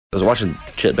I was watching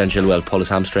Ben Chilwell pull his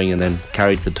hamstring and then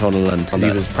carried to the tunnel, and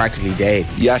he was practically dead.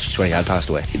 Yeah, actually, when he had passed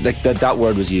away. Like that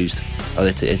word was used. Oh,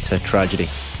 it's a tragedy.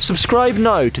 Subscribe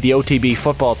now to the OTB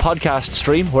Football Podcast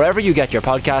stream wherever you get your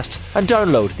podcasts, and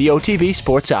download the OTB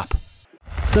Sports app.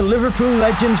 The Liverpool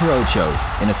Legends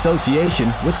Roadshow in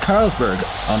association with Carlsberg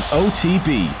on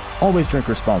OTB. Always drink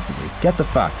responsibly. Get the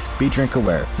fact. Be drink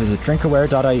aware. Visit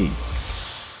drinkaware.ie.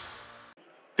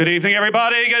 Good evening,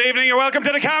 everybody. Good evening. You're welcome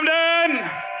to the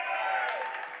Camden.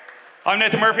 I'm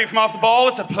Nathan Murphy from Off the Ball.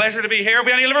 It's a pleasure to be here. Have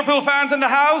we any Liverpool fans in the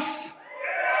house?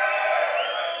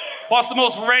 What's the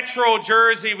most retro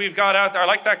jersey we've got out there? I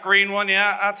like that green one.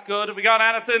 Yeah, that's good. Have we got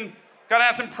anything?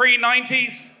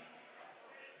 Pre-90s?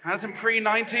 Anything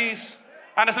pre-90s?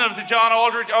 Anything of the John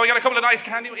Aldridge? Oh, we got a couple of nice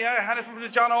candy. Yeah, anything from the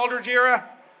John Aldridge era?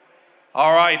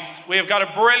 All right, we have got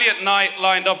a brilliant night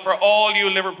lined up for all you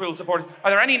Liverpool supporters.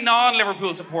 Are there any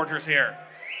non-Liverpool supporters here?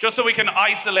 Just so we can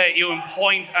isolate you and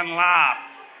point and laugh.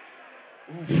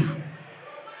 Oof.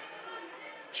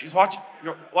 She's watching.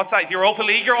 What's that? Europa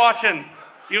League you're watching?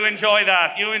 You enjoy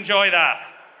that.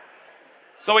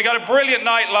 So we got a brilliant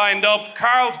night lined up.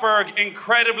 Carlsberg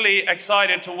incredibly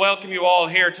excited to welcome you all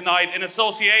here tonight in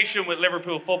association with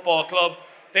Liverpool Football Club.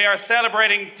 They are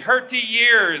celebrating 30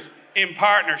 years in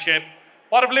partnership.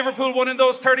 What have Liverpool won in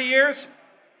those 30 years?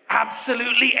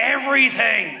 Absolutely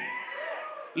everything.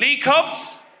 League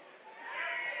Cups?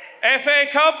 FA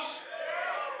Cups?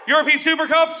 European Super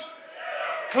Cups?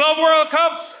 Club World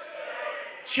Cups?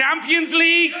 Champions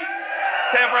League?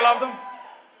 Several of them.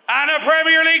 And a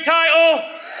Premier League title?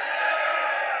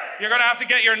 You're going to have to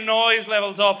get your noise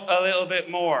levels up a little bit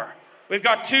more. We've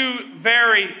got two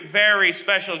very, very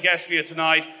special guests for you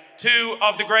tonight. Two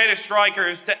of the greatest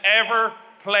strikers to ever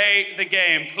play the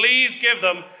game. Please give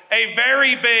them a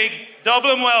very big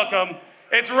Dublin welcome.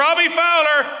 It's Robbie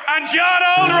Fowler and John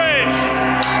Aldridge.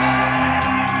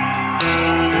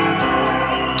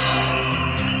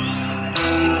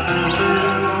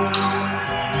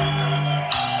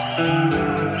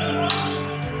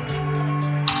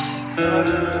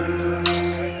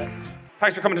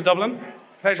 Thanks for coming to Dublin.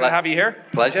 Pleasure to have you here.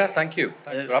 Pleasure, thank you.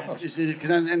 Thanks for having us.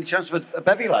 Any chance of a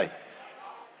bevy like?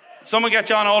 Someone get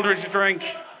John Aldridge a drink.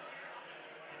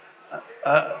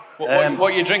 What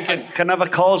are you drinking? Can I have a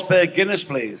Carlsberg Guinness,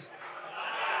 please?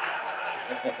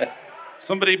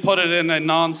 Somebody put it in a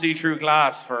non-see-through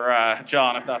glass for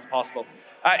John, if that's possible.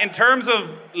 In terms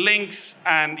of links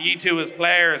and you two as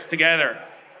players together,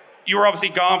 you were obviously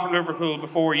gone from Liverpool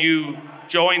before you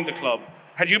joined the club.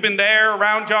 Had you been there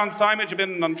around John's time? Had you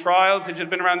been on trials? Had you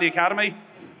been around the academy?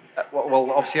 Well,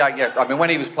 obviously, I mean, when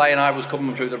he was playing, I was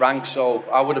coming through the ranks, so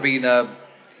I would have been,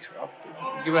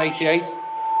 you were 88?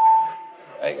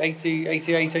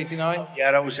 88, 89?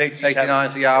 Yeah, I was 87. 89,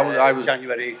 so yeah, I was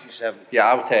January 87. Yeah,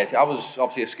 I was 30. I was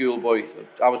obviously a schoolboy.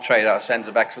 I was trained at a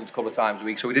Centre of Excellence a couple of times a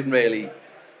week, so we didn't really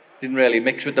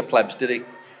mix with the plebs, did he?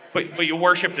 But you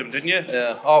worshipped him, didn't you?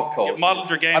 Yeah, of course. You modelled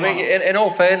your game. I mean, in all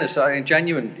fairness,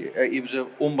 he was an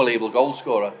unbelievable goal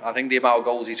scorer. I think the amount of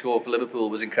goals he scored for Liverpool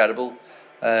was incredible.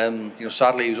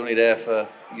 Sadly, he was only there for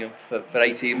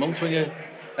 18 months. When you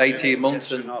 18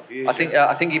 months, and years, I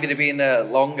think if he'd have been there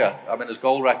longer, I mean, his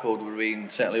goal record would have been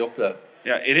certainly up there.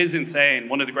 Yeah, it is insane.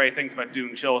 One of the great things about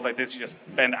doing shows like this, you just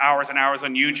spend hours and hours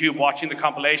on YouTube watching the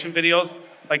compilation videos.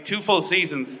 Like 2 full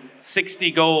seasons,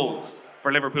 60 goals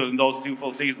for Liverpool in those 2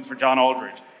 full seasons for John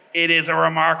Aldridge. It is a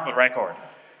remarkable record.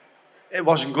 It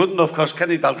wasn't good enough because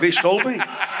Kenny Dalglish told me.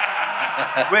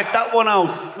 Work that one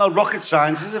out. No rocket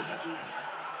science, is it?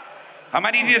 How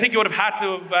many do you think you would have had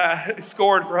to have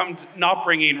scored for him to not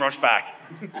bring Ian Rush back?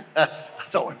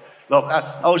 Look,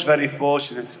 I was very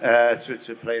fortunate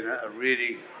to play in a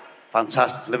really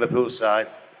fantastic Liverpool side,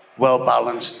 well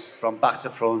balanced from back to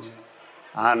front.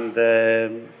 And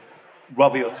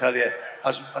Robbie will tell you,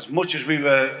 as much as we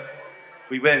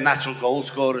were natural goal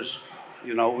scorers,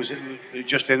 you know, it was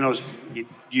just in us.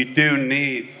 You do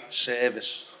need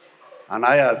service, and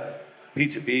I had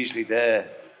Peter Beasley there,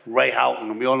 Ray Houghton,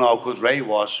 and we all know how good Ray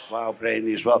was. Wow,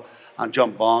 brainy as well, and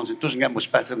John Barnes. It doesn't get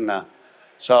much better than that.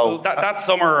 So that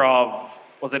summer of,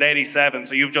 was it 87?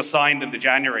 So you've just signed in the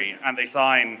January, and they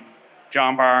sign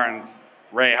John Barnes,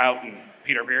 Ray Houghton,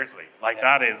 Peter Beardsley.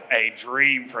 That is a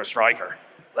dream for a striker.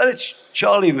 Well, it's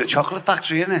Charlie in the Chocolate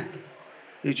Factory, isn't it?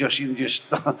 You just.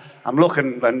 I'm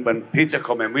looking when Peter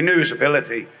come in. We knew his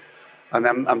ability, and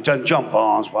then I'm John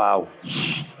Barnes. Wow,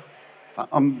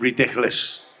 I'm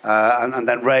ridiculous. And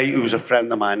then Ray, who was a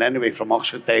friend of mine anyway from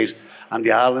Oxford days and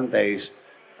the Ireland days.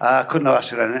 I couldn't have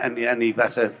asked any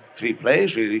better 3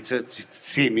 players really to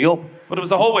see me up. But it was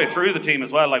the whole way through the team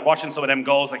as well, like watching some of them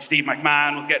goals, like Steve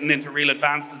McMahon was getting into real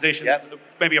advanced positions,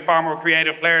 maybe a far more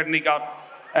creative player than he got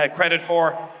credit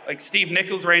for. Like Steve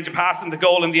Nichols' range of passing, the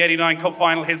goal in the '89 Cup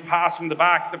final, his pass from the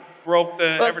back that broke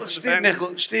the Everton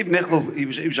defence. Steve Nichols, he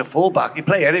was a full-back. He'd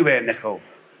play anywhere, Nichols.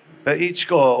 But he'd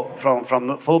score from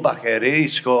the full-back area, he'd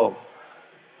score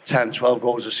 10, 12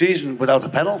 goals a season without a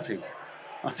penalty.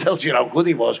 That tells you how good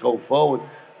he was going forward.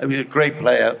 He was a great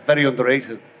player, very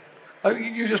underrated.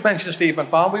 You just mentioned Steve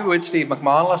McMahon. We were with Steve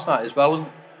McMahon last night as well, and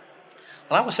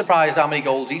I was surprised how many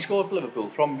goals he scored for Liverpool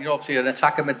from, obviously an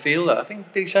attacker midfielder. I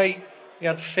think, did he say he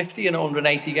had 50 in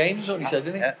 180 games or something, he said,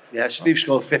 didn't he? Yeah, Steve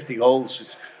scored 50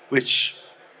 goals, which,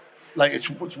 like, it's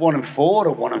 1 in 4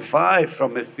 or 1 in 5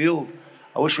 from midfield.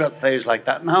 I wish we had players like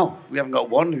that now. We haven't got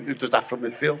one who does that from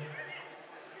midfield.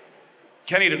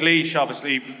 Kenny Dalglish,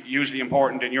 obviously, hugely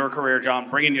important in your career, John,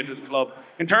 bringing you to the club.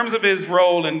 In terms of his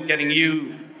role in getting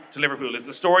you to Liverpool, is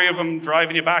the story of him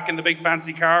driving you back in the big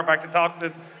fancy car back to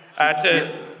Toxteth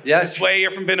to sway you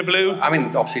from being a Blue? I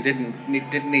mean, obviously didn't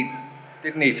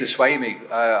need to sway me.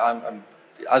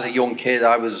 As a young kid,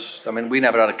 we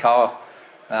never had a car.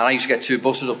 And I used to get 2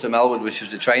 buses up to Melwood, which was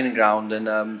the training ground.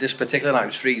 And this particular night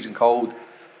was freezing cold.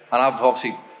 And I've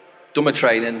obviously done my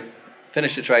training,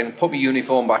 finished the training, put my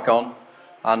uniform back on.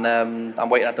 And I'm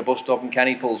waiting at the bus stop, and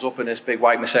Kenny pulls up in this big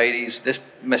white Mercedes. This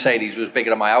Mercedes was bigger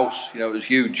than my house, it was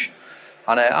huge.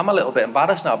 And I'm a little bit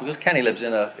embarrassed now because Kenny lives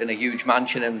in a huge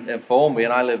mansion in Formby,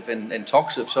 and I live in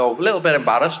Toxteth, so a little bit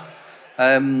embarrassed.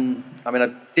 I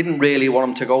didn't really want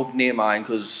him to go near mine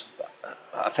because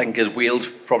I think his wheels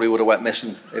probably would have went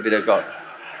missing if he'd have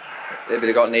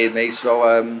got near me.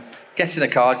 So gets in the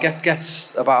car,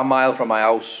 gets about a mile from my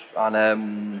house,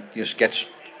 and just gets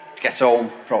home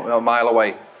from a mile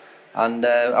away. And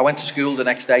I went to school the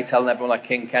next day telling everyone that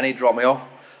King Kenny dropped me off.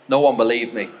 No one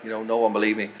believed me, no one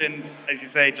believed me. And as you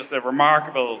say, just a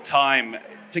remarkable time.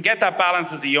 To get that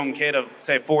balance as a young kid of,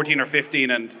 say, 14 or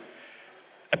 15 and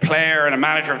a player and a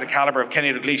manager of the calibre of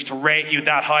Kenny Dalglish to rate you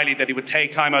that highly that he would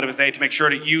take time out of his day to make sure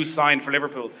that you signed for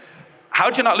Liverpool.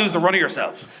 How'd you not lose the run of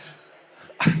yourself?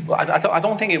 Well, I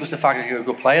don't think it was the fact that you were a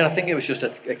good player. I think it was just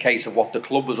a case of what the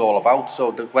club was all about.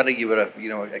 So whether you were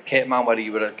a kit man, whether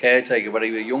you were a caretaker, whether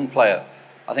you were a young player,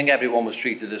 I think everyone was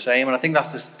treated the same. And I think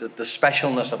that's the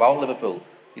specialness about Liverpool.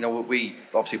 We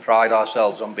obviously pride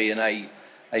ourselves on being a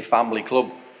family club.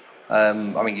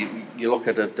 You look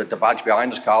at the badge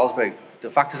behind us, Carlsberg. The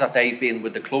fact is that they've been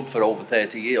with the club for over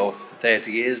 30 years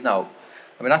now.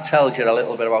 That tells you a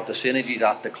little bit about the synergy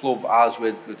that the club has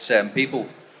with certain people.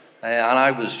 And I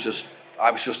was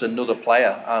just another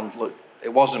player. And look,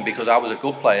 it wasn't because I was a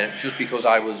good player. It was just because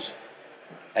I was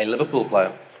a Liverpool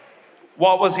player.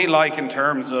 What was he like in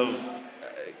terms of,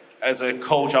 as a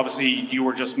coach? Obviously, you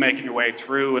were just making your way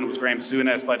through, and it was Graham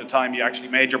Souness by the time you actually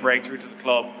made your breakthrough to the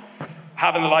club.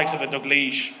 Having the likes of a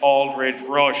Dalglish, Aldridge,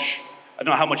 Rush, I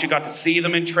don't know how much you got to see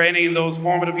them in training in those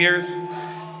formative years.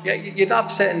 Yeah, you'd have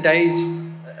certain days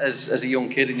as a young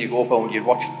kid, and you go up and you'd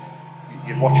watch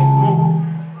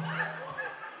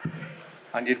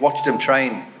them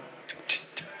train,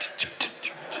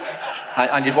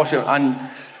 and you'd watch them, and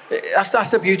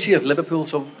that's the beauty of Liverpool.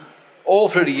 So all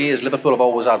through the years, Liverpool have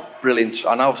always had brilliant,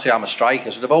 and obviously I'm a striker,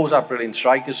 so they've always had brilliant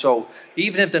strikers. So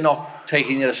even if they're not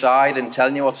taking you aside and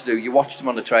telling you what to do, you watch them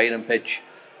on the training pitch,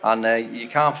 and you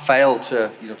can't fail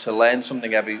to learn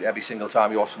something every single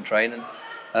time you watch them training.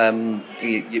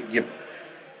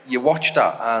 You watch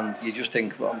that and you just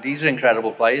think, well, these are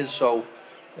incredible players. So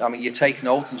you take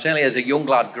notes, and certainly as a young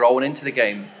lad growing into the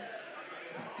game,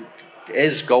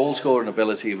 his goal scoring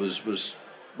ability was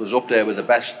up there with the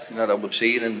best that we've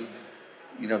seen, and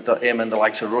him and the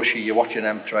likes of Rushy, you're watching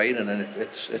them training, and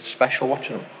it's special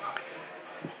watching them.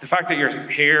 The fact that you're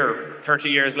here 30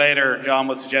 years later, John,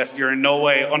 would suggest you're in no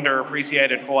way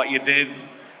underappreciated for what you did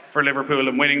for Liverpool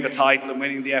and winning the title and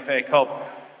winning the FA Cup.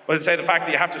 But I'd say the fact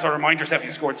that you have to sort of remind yourself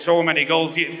you scored so many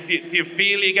goals, do you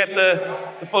feel you get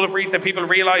the full of breath that people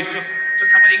realise just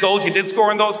how many goals you did score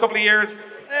in those couple of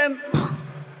years?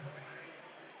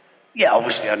 Yeah,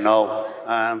 obviously I know.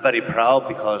 I'm very proud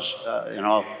because,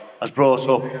 I was brought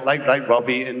up like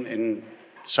Robbie in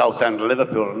South End of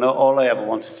Liverpool, and all I ever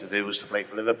wanted to do was to play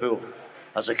for Liverpool.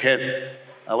 As a kid,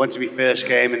 I went to my first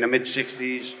game in the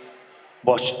mid-60s,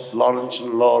 watched Lawrence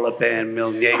and Lawler, Byrne,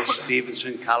 Milne, Yates,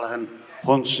 Stevenson, Callaghan,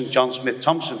 Hunt, St John Smith,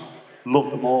 Thompson.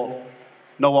 Loved them all.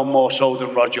 No one more so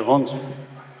than Roger Hunt,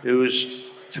 who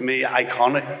was, to me,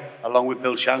 iconic, along with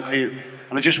Bill Shankly.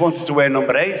 And I just wanted to wear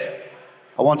number 8.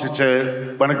 I wanted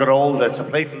to, when I got older, to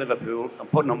play for Liverpool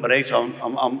and put number 8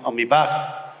 on my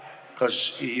back.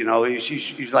 Because, he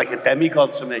was like a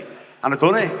demigod to me. And I've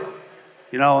done it.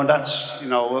 And that's,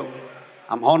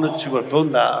 I'm honoured to have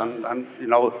done that. And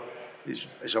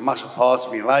is a massive part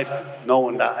of my life,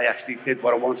 knowing that I actually did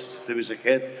what I wanted to do as a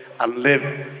kid and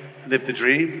live the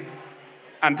dream.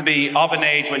 And to be of an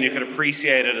age when you could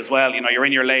appreciate it as well. You know, you're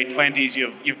in your late 20s,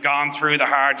 you've gone through the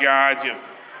hard yards,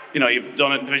 you've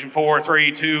done it in Division 4,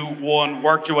 3, 2, 1,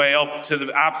 worked your way up to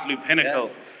the absolute pinnacle.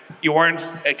 Yeah. You weren't,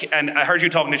 and I heard you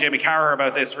talking to Jamie Carragher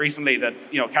about this recently, that,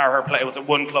 Carragher was a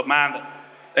one-club man.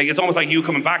 It's almost like you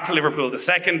coming back to Liverpool the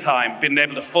second time, being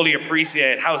able to fully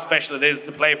appreciate how special it is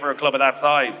to play for a club of that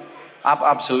size.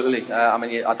 Absolutely.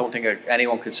 I don't think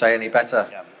anyone could say any better.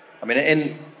 Yeah. I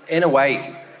mean, in a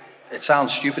way, it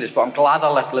sounds stupid, but I'm glad I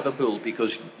left Liverpool,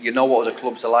 because you know what other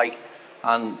clubs are like,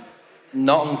 and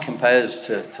nothing compares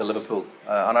to Liverpool.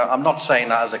 And I'm not saying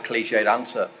that as a cliched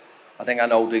answer. I think I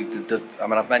know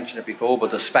I've mentioned it before,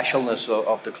 but the specialness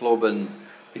of the club, and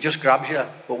it just grabs you.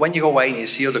 But when you go away and you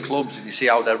see other clubs and you see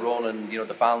how they're run, and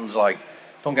the fans, like,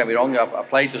 don't get me wrong, I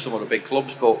played for some of the big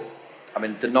clubs, but I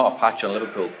mean, they're not a patch on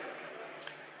Liverpool.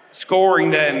 Scoring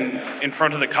then in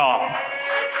front of the Kop.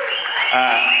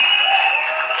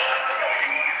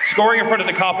 Scoring in front of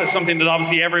the Kop is something that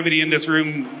obviously everybody in this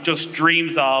room just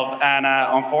dreams of, and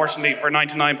unfortunately for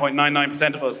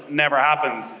 99.99% of us, never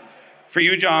happens. For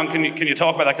you, John, can you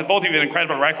talk about that? Because both of you have an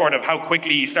incredible record of how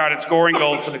quickly you started scoring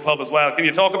goals for the club as well. Can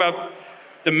you talk about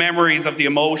the memories of the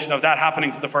emotion of that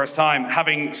happening for the first time,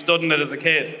 having stood in it as a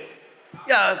kid?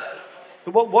 Yeah,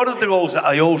 one of the goals that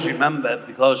I always remember,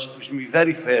 because it was my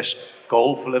very first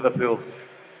goal for Liverpool.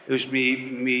 It was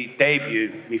my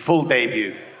debut, my full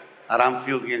debut at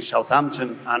Anfield against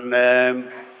Southampton. And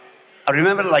I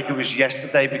remember it like it was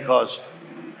yesterday, because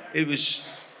it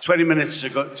was 20 minutes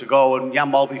to go, and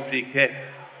Jan Molby free kick.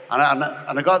 And I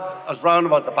was round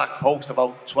about the back post,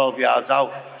 about 12 yards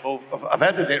out. So I've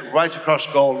headed it right across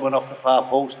goal, went off the far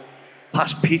post,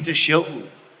 past Peter Shilton,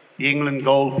 the England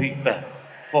goalkeeper.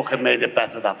 Fucking made it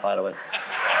better, that, by the way.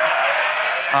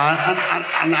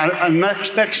 and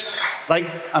next, like,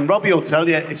 and Robbie will tell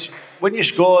you, it's when you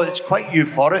score, it's quite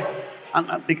euphoric,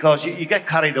 and because you get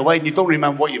carried away and you don't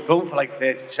remember what you've done for like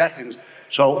 30 seconds.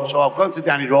 So I've gone to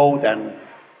Danny Road then,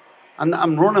 and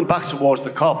I'm running back towards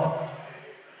the Kop,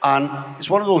 and it's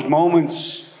one of those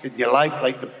moments in your life,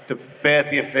 like the birth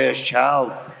of your first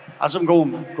child. As I'm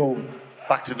going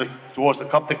back towards the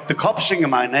Kop, the Kop singing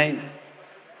my name.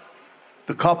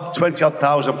 The Kop,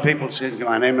 20,000 people singing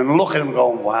my name, and I look at him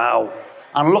going, wow.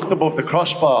 And I looked above the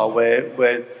crossbar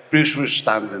where Bruce was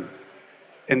standing,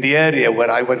 in the area where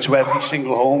I went to every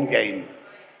single home game.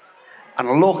 And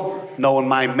I looked, knowing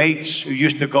my mates who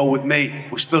used to go with me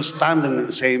were still standing in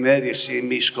the same area seeing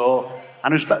me score.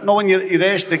 And it was like knowing your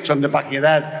ear sticks on the back of your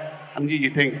head, and you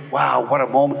think, wow, what a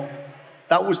moment.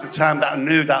 That was the time that I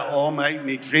knew that all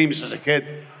my dreams as a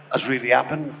kid has really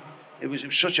happened. It was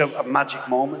such a magic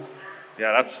moment.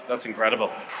 Yeah, that's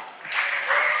incredible.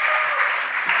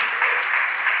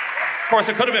 Of course,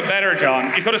 it could have been better, John.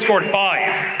 You could have scored 5.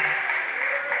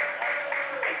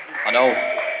 I know.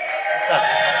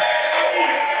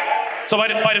 So by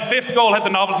the 5th goal, had the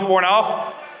novelty worn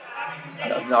off?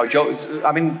 No, Joe,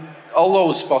 I mean, all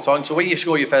those spot on. So when you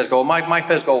score your first goal, my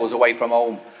first goal was away from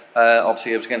home.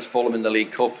 Obviously, it was against Fulham in the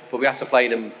League Cup, but we had to play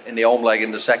them in the home leg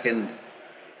in the second.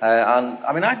 And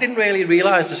I mean, I didn't really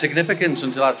realise the significance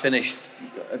until I'd finished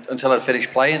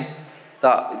playing.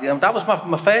 That was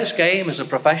my first game as a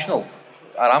professional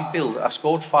at Anfield. I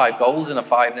scored 5 goals in a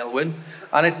 5-0 win,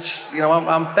 and it's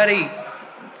I'm very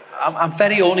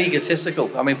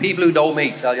unegotistical. I mean, people who know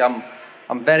me tell you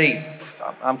I'm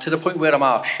to the point where I'm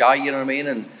half shy. You know what I mean?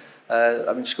 And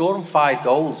I mean, scoring 5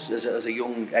 goals as a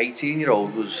young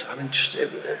 18-year-old was, I mean, just it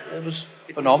was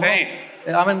phenomenal.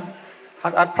 Insane. I mean,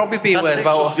 I'd probably be worried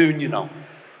about doing,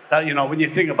 that when you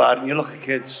think about it and you look at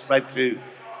kids right through,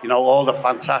 all the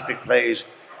fantastic plays,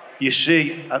 you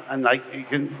see, and like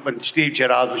when Steve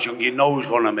Gerrard was young, you know who's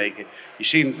going to make it. You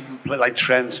seen play like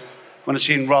Trent, when I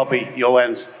seen Robbie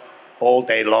Owens all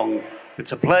day long, but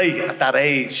to play at that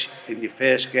age in your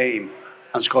first game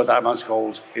and score that amount of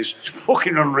goals is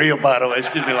fucking unreal, by the way.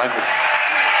 Excuse me, language.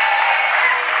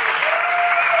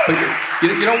 But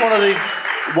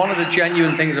one of the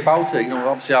genuine things about it,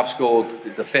 obviously I've scored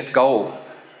the 5th goal,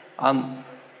 and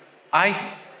I've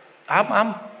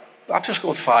just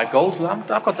scored 5 goals. I've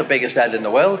got the biggest head in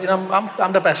the world.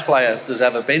 I'm the best player there's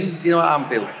ever been. At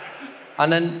Anfield,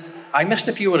 and then I missed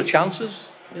a few other chances,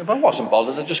 but I wasn't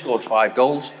bothered. I just scored 5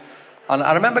 goals, and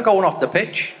I remember going off the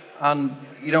pitch, and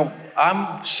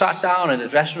I'm sat down in the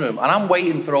dressing room, and I'm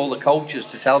waiting for all the coaches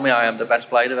to tell me I am the best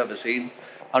player they've ever seen.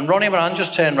 And Ronnie Moran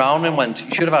just turned round and went,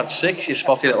 "You should have had 6, you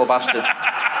spotty little bastard."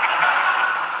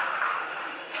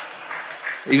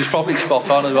 He was probably spot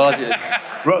on as well.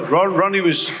 Ronnie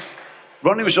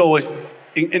was always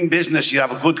in business, you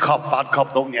have a good cop, bad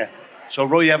cop, don't you? So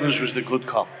Roy Evans was the good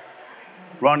cop.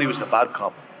 Ronnie was the bad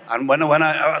cop. And when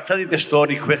I'll tell you this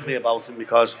story quickly about him,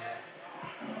 because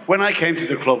when I came to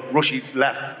the club, Rushy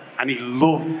left, and he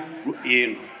loved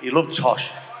Ian. He loved Tosh.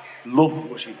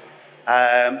 Loved Rushy.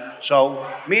 So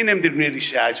me and him didn't really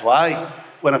see eye to eye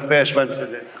when I first went to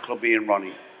the club, Ian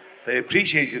Ronnie. They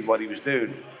appreciated what he was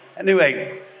doing.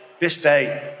 Anyway, this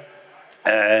day,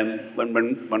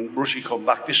 when Rushy come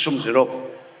back, this sums it up.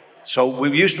 So we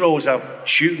used to always have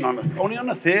shooting only on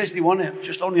a Thursday, wasn't it?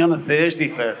 Just only on a Thursday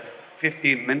for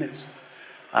 15 minutes.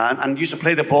 And used to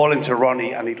play the ball into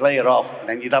Ronnie, and he'd lay it off, and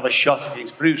then you'd have a shot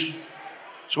against Bruce.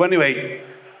 So anyway,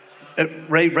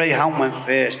 Ray Houghton went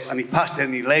first, and he passed it,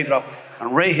 and he laid it off,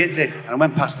 and Ray hit it, and it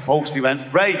went past the post, and he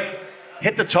went, Ray,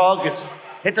 hit the target,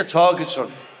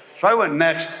 son. So I went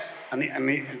next, and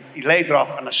he laid it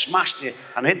off, and I smashed it,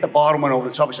 and hit the bar and went over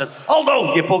the top. He said, hold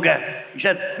on, you bugger. He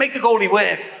said, make the goalie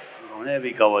work. Oh, there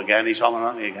we go again, he's hollering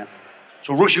at me again.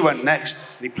 So Rushy went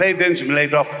next, and he played it into me, laid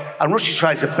it off, and Rushy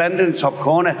tried to bend it in the top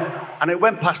corner, and it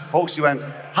went past the post. He went,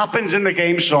 happens in the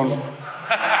game, son.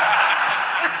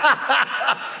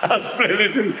 That's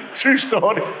brilliant, true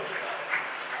story.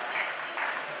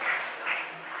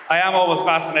 I am always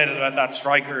fascinated about that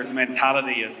striker's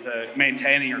mentality as to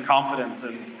maintaining your confidence.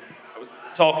 And I was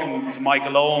talking to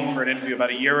Michael Owen for an interview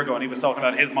about a year ago, and he was talking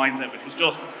about his mindset, which was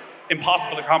just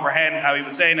impossible to comprehend. How he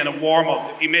was saying in a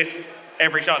warm-up, if he missed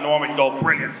every shot in the warm-up, he'd go,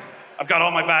 brilliant. I've got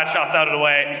all my bad shots out of the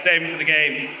way. I'm saving for the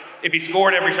game. If he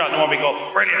scored every shot in the warm-up, he'd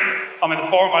go, brilliant. I'm in the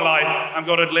form of my life. I'm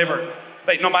going to deliver.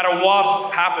 But no matter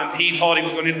what happened, he thought he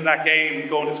was going into that game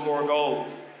going to score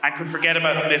goals, and could forget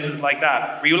about the misses like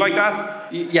that. Were you like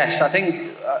that? Yes, I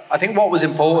think what was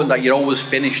important, that you always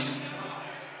finished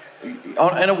in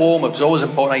a warm-up. It's always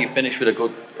important that you finish with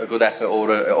a good effort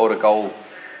or a goal.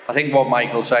 I think what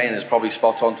Michael's saying is probably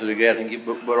spot on to the degree. I think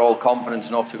we're all confident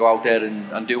enough to go out there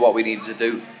and do what we need to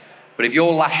do. But if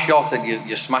your last shot and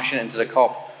you're smashing it into the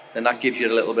cop, then that gives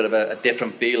you a little bit of a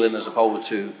different feeling as opposed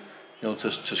to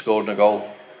to scoring a goal.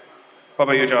 What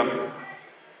about you, John?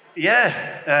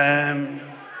 Yeah,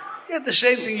 the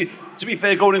same thing. To be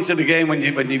fair, going into the game when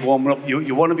you warm up,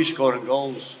 you want to be scoring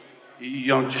goals. You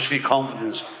don't just feel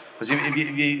confidence. Because if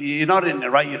you're not in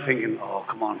it right, you're thinking, oh,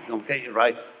 come on, get it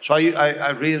right. So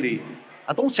I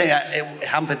don't say it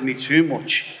hampered me too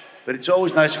much, but it's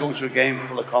always nice to go into a game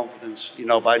full of confidence,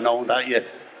 by knowing that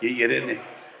you're in it.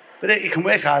 But it can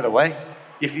work either way.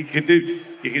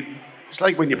 It's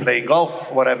like when you're playing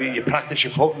golf or whatever, you practice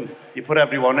your putting, you put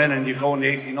everyone in and you go on the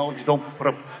 18 holes, you don't put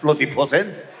a bloody putt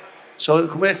in. So it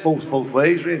can work both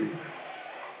ways, really.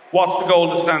 What's the goal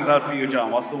that stands out for you,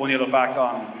 John? What's the one you look back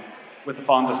on with the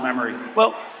fondest memories?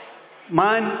 Well,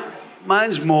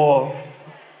 mine's more...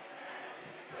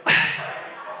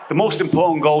 The most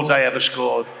important goals I ever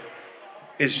scored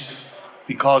is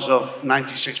because of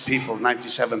 96 people,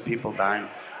 97 people dying.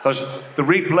 Because the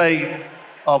replay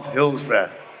of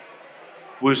Hillsborough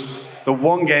was the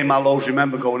one game I'll always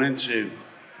remember going into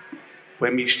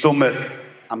when my stomach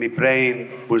and my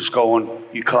brain was going,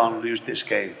 you can't lose this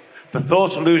game. The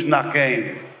thought of losing that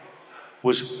game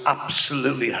was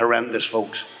absolutely horrendous,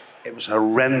 folks. It was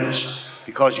horrendous,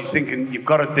 because you're thinking you've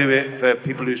got to do it for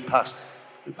people who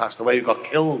passed away, who got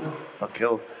killed,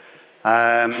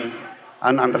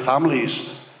 and the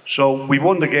families. So we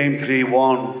won the game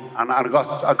 3-1, and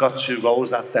I got 2 goals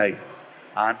that day,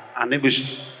 and it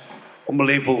was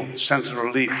unbelievable sense of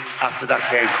relief after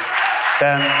that game.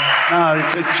 Then,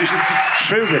 it's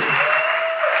true.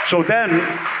 So then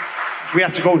we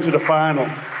had to go to the final,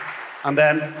 and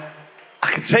then I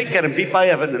could take getting beat by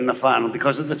Everton in the final,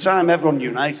 because at the time everyone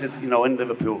united, in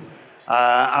Liverpool,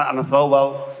 and I thought,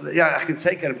 well, yeah, I can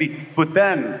take getting beat, but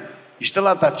then you still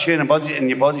have that chain in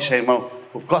your body saying, well,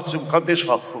 we've got this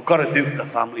far, we've got to do for the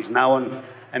families now, and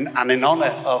in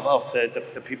honour of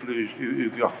the people who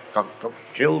got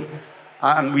killed.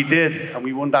 And we did, and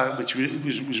we won that, which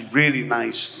was really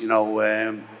nice,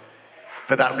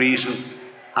 for that reason,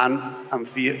 and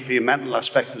for your mental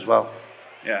aspect as well.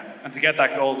 Yeah, and to get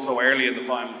that goal so early in the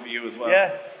final for you as well.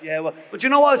 Yeah. Well, but you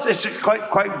know what? It's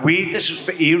quite weird. This is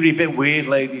a bit eerie, a bit weird,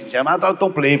 ladies and gentlemen. I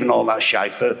don't believe in all that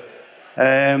shite, but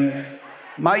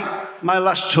my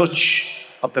last touch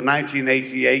of the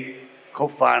 1988 Cup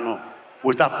final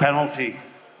was that penalty,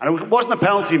 and it wasn't a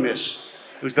penalty miss.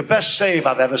 It was the best save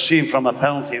I've ever seen from a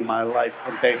penalty in my life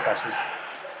from Dave Besson.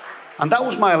 And that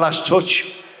was my last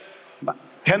touch.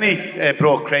 Kenny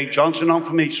brought Craig Johnson on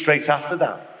for me straight after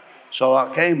that. So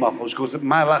I came off, I was good.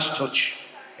 My last touch,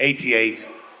 88.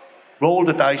 Rolled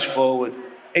the dice forward,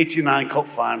 89 Cup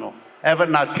final.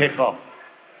 Everton had kick-off.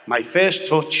 My first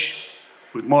touch,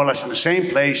 was more or less in the same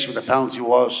place where the penalty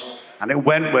was, and it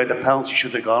went where the penalty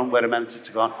should have gone, where it meant it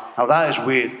to go. Now that is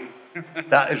weird.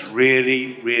 That is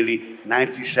really, really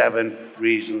 97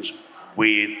 reasons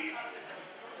weird.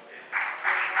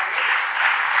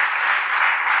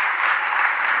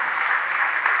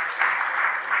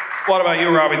 What about you,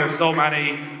 Robbie? There's so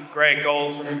many great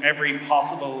goals from every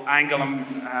possible angle. I'm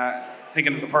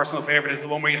thinking of the personal favourite is the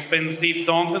one where you spin Steve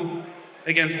Staunton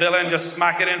against Villa and just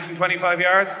smack it in from 25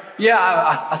 yards. Yeah,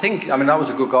 I think, that was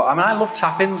a good goal. I love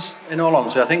tap-ins, in all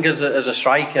honesty. I think as a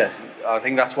striker, I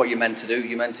think that's what you're meant to do.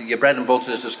 Your bread and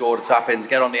butter is to score the tap-ins,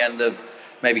 get on the end of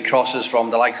maybe crosses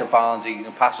from the likes of Barnsley,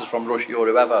 passes from Rushy or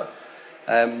whoever.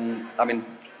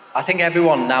 I think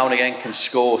everyone now and again can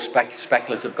score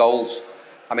speculative goals.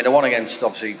 The one against,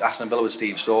 obviously, Aston Villa with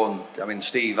Steve Staunton.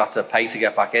 Steve had to pay to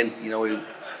get back in,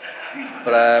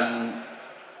 But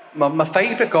my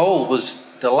favourite goal was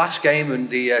the last game in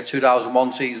the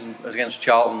 2001 season was against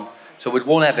Charlton. So we'd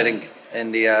won everything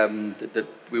in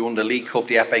we won the League Cup,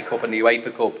 the FA Cup and the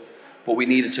UEFA Cup, but we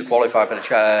needed to qualify for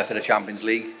the Champions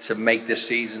League to make this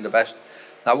season the best.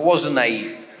 Now, it wasn't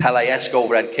a Pele-esque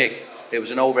overhead kick. It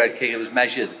was an overhead kick, it was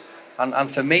measured.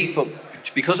 And for me,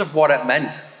 because of what it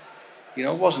meant,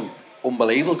 it wasn't an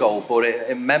unbelievable goal, but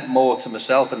it meant more to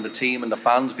myself and the team and the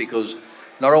fans, because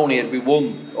not only had we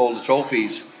won all the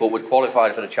trophies, but we'd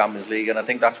qualified for the Champions League, and I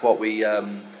think that's what we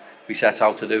set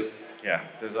out to do. Yeah,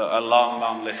 there's a long,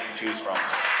 long list to choose from.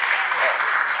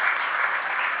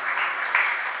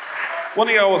 One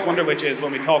thing I always wonder, which is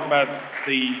when we talk about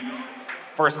the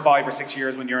first 5 or 6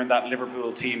 years when you're in that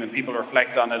Liverpool team and people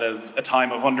reflect on it as a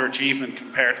time of underachievement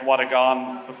compared to what had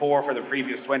gone before for the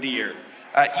previous 20 years.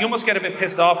 You must get a bit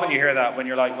pissed off when you hear that, when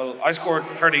you're like, well, I scored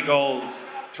 30 goals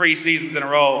 3 seasons in a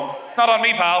row. It's not on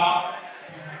me, pal.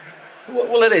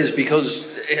 Well, it is,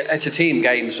 because it's a team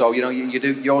game, so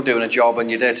you're doing a job and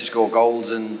you're there to score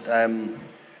goals. And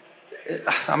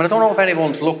I don't know if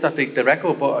anyone's looked at the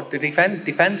record, but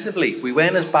defensively, we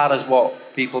weren't as bad as what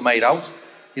people made out.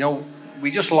 We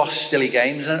just lost silly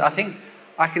games, and I think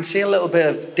I can see a little bit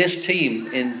of this team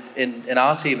in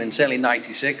our team, and certainly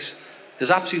 '96.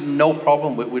 There's absolutely no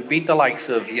problem. We'd beat the likes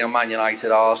of Man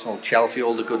United, Arsenal, Chelsea,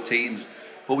 all the good teams,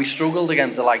 but we struggled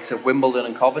against the likes of Wimbledon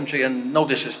and Coventry, and no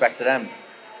disrespect to them,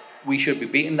 we should be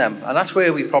beating them, and that's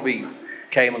where we probably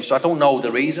came on. So I don't know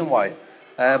the reason why,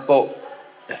 but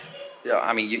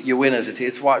you win as a team.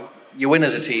 It's what you win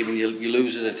as a team, and you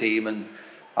lose as a team, and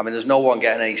there's no one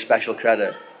getting any special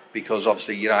credit, because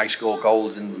obviously I score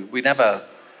goals, and we never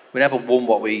won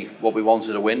what we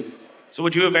wanted to win. So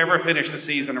would you have ever finished the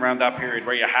season around that period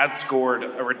where you had scored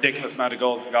a ridiculous amount of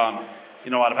goals and gone,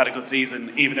 I've had a good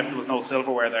season, even if there was no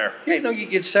silverware there? Yeah,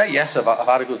 you'd say, yes, I've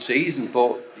had a good season,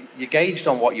 but you're gauged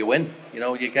on what you win.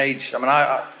 You gauge,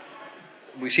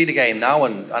 we see the game now,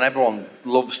 and everyone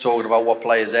loves talking about what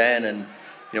players earn, and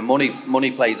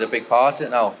money plays a big part in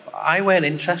it now. I weren't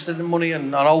interested in money,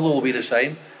 and all will be the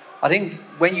same. I think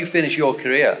when you finish your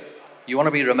career, you want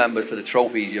to be remembered for the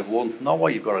trophies you've won, not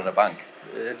what you've got in the bank.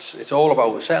 It's all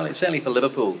about, certainly for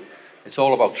Liverpool, it's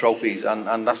all about trophies,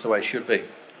 and that's the way it should be.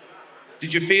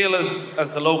 Did you feel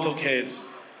as the local kids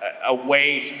a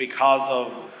weight because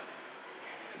of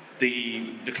the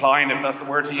decline, if that's the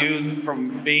word to use,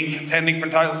 from being contending for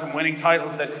titles, from winning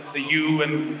titles, that you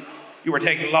were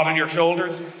taking a lot on your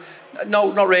shoulders?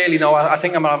 No, not really. No, I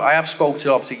think I have spoke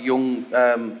to obviously young,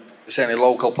 certainly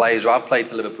local players who have played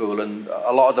for Liverpool, and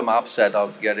a lot of them have said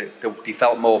they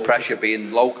felt more pressure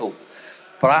being local.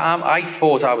 But I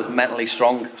thought I was mentally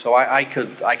strong, so I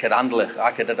could handle it.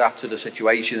 I could adapt to the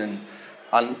situation,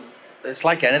 and it's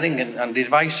like anything. And the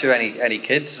advice to any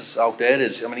kids out there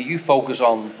is, you focus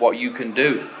on what you can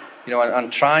do,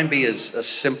 and try and be as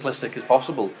simplistic as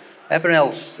possible.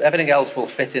 Everything else will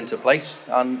fit into place,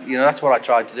 and that's what I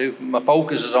tried to do. My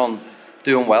focus is on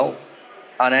doing well,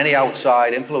 and any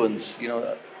outside influence,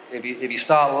 if you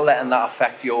start letting that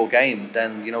affect your game,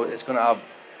 then it's going to have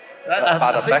a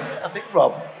bad effect. I think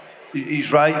Rob,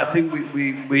 he's right. I think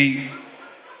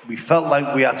we felt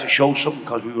like we had to show something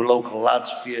because we were local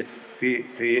lads for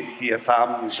your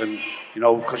fans, and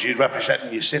because you're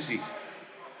representing your city.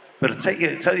 But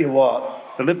I tell you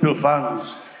what, the Liverpool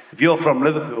fans, if you're from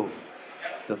Liverpool,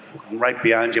 they're right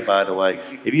behind you, by the way.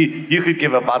 If you could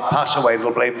give a bad pass away,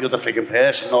 they'll blame the other frigging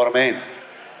person, know what I mean?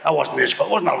 That wasn't his fault,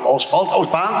 it wasn't our Lord's fault, that was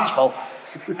Barnsley's fault.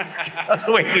 That's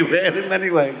the way we were in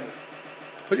anyway.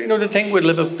 But the thing with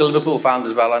the Liverpool fans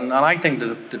as well, and I think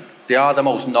that they are the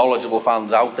most knowledgeable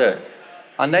fans out there,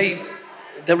 and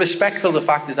they're respectful of the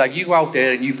fact is that you go out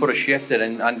there and you put a shift in,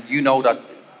 and that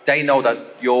they know that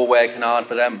you're working hard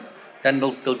for them, then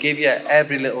they'll give you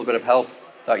every little bit of help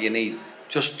that you need.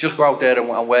 just go out there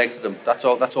and work for them. That's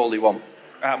all they want.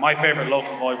 My favourite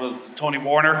local boy was Tony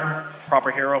Warner,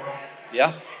 proper hero.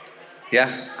 Yeah,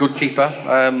 good keeper.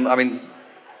 I mean,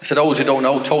 for those who don't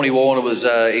know, Tony Warner was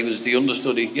the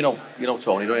understudy. You know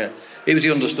Tony, don't you? He was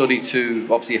the understudy to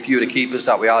obviously a few of the keepers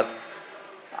that we had,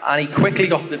 and he quickly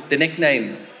got the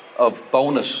nickname of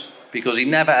Bonus because he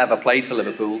never ever played for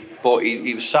Liverpool, but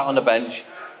he was sat on the bench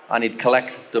and he'd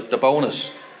collect the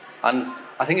bonus. And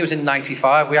I think it was in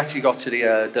 '95 we actually got to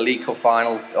the League Cup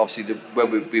final, obviously where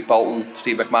we beat Bolton,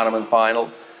 Steve McManaman final,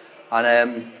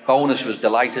 and Bonus was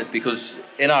delighted because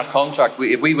in our contract,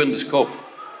 if we win this cup,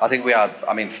 I think we had,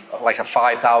 like a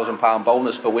 £5,000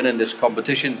 bonus for winning this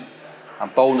competition,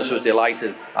 and Bonus was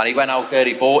delighted. And he went out there,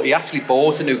 he actually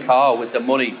bought a new car with the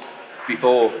money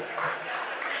before.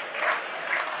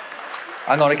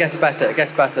 Hang on, it gets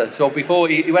better. So before,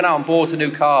 he went out and bought a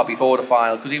new car before the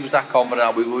final, because he was that confident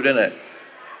that we would win it.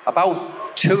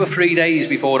 About 2 or 3 days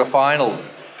before the final,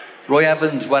 Roy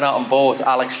Evans went out and bought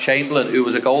Alex Chamberlain, who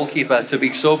was a goalkeeper, to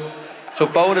be sub. So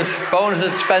Bonus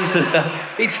had spent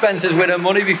his winning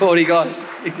money before he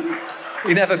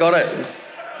never got it.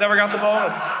 Never got the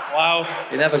bonus. Wow.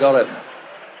 He never got it.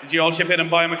 Did you all chip in and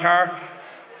buy him a car?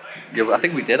 Yeah, I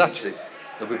think we did actually.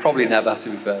 But we probably never, to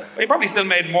be fair. Well, he probably still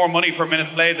made more money per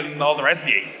minutes played than all the rest of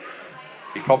you.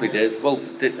 He probably did. Well,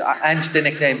 hence the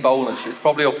nickname Bonus. It's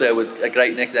probably up there with a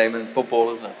great nickname in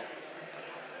football, isn't it?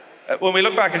 When we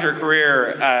look back at your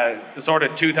career, the sort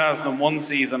of 2001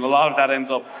 season, a lot of that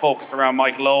ends up focused around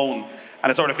Michael Owen,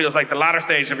 and it sort of feels like the latter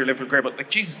stage of your Liverpool career. But like,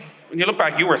 geez, when you look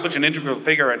back, you were such an integral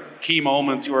figure at key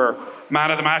moments. You were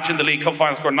man of the match in the League Cup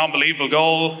final, scored an unbelievable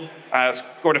goal,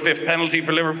 scored a 5th penalty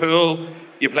for Liverpool.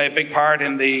 You play a big part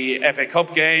in the FA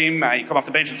Cup game. You come off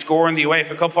the bench and score in the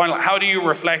UEFA Cup final. How do you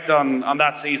reflect on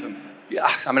that season? Yeah,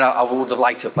 I would have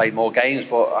liked to have played more games,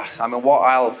 but what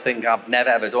I'll think I've never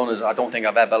ever done is I don't think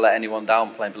I've ever let anyone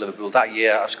down playing for Liverpool. That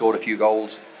year I scored a few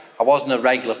goals. I wasn't a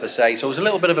regular per se, so it was a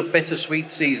little bit of a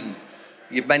bittersweet season.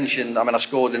 You've mentioned, I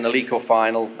scored in the League Cup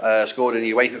final, scored in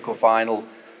the UEFA Cup final,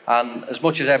 and as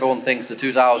much as everyone thinks the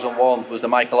 2001 was the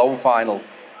Michael Owen final,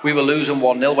 we were losing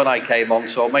 1-0 when I came on,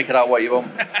 so make it out what you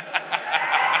want.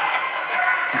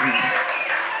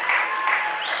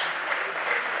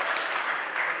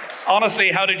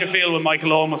 Honestly, how did you feel when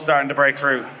Michael Owen was starting to break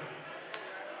through?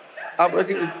 I was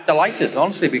delighted,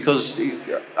 honestly, because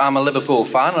I'm a Liverpool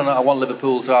fan and I want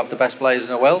Liverpool to have the best players in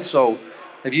the world. So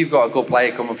if you've got a good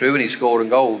player coming through and he's scoring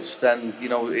goals, then,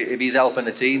 if he's helping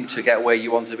the team to get where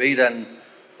you want to be, then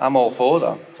I'm all for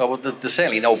that. So there's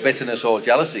certainly no bitterness or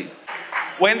jealousy.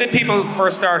 When did people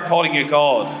first start calling you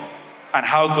God, and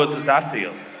how good does that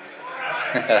feel?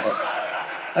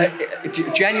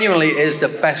 It genuinely is the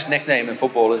best nickname in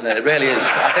football, isn't it? It really is.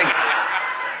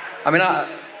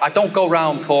 I don't go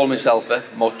around calling myself it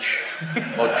much.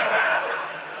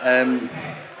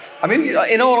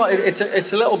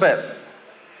 It's a little bit.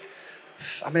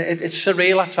 It's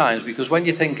surreal at times, because when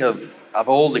you think of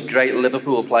all the great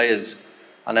Liverpool players,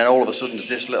 and then all of a sudden there's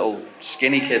this little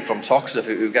skinny kid from Toxteth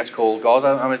who gets called God.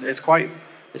 It's quite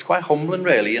humbling,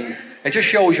 really, and it just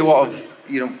shows you what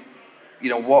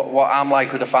I'm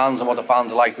like with the fans and what the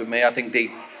fans are like with me. I think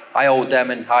I owed them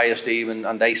in high esteem,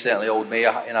 and they certainly owed me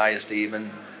in high esteem.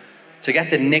 And to get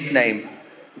the nickname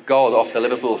God off the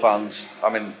Liverpool fans,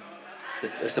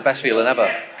 it's the best feeling ever.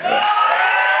 Yeah.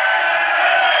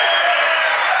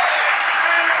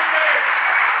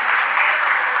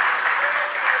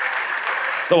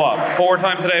 So what, 4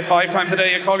 times a day, 5 times a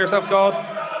day you call yourself God?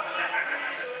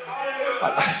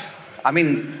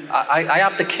 I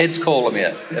have the kids calling me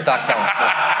it, if that counts.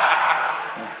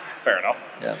 Fair enough.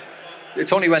 Yeah.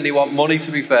 It's only when they want money,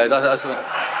 to be fair. That's what...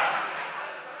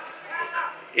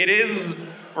 It is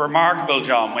remarkable,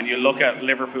 John, when you look at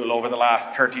Liverpool over the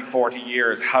last 30, 40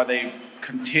 years, how they've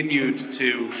continued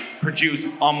to produce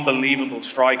unbelievable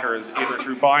strikers, either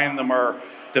through buying them or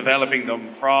developing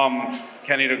them, from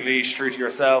Kenny Dalglish through to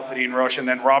yourself, Ian Rush, and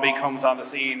then Robbie comes on the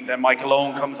scene, then Michael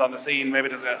Owen comes on the scene. Maybe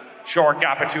there's a short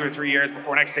gap of 2 or 3 years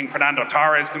before next thing Fernando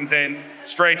Torres comes in,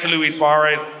 straight to Luis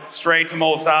Suarez, straight to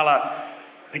Mo Salah.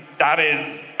 That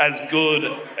is as good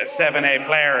a 7A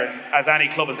player as any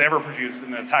club has ever produced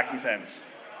in an attacking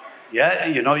sense. Yeah,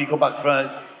 you go back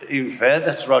for even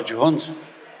further to Roger Hunt,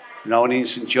 and Ian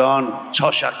St John,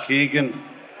 Toshak Keegan,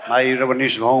 my era when he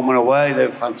was home and away. They're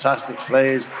fantastic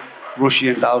players, Rushy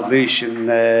and Dalglish,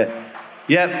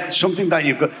 and something that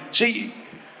you've got. See,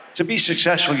 to be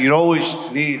successful, you always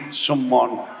need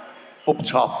someone up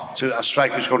top, a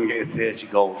striker who's going to get you 30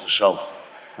 goals or so.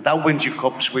 And that wins you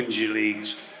cups, wins you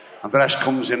leagues, and the rest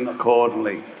comes in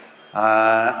accordingly.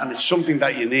 And it's something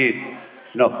that you need.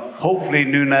 hopefully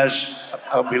Núñez,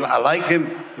 I like him,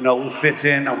 will fit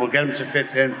in and we'll get him to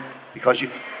fit in because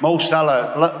Mo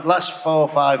Salah, last 4 or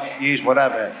 5 years,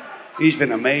 whatever, he's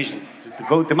been amazing.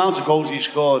 The amount of goals he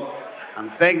scored, and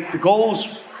the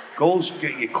goals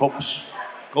get you cups,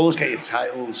 goals get you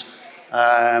titles,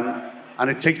 and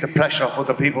it takes the pressure off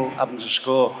other people having to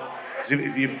score.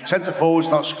 If your centre forward's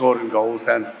not scoring goals,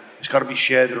 then it's got to be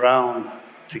shared around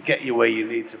to get you where you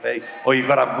need to be, or you've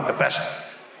got to have the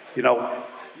best,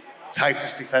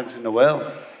 tightest defence in the world.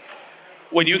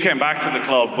 When you came back to the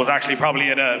club was actually probably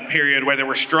at a period where they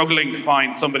were struggling to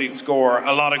find somebody to score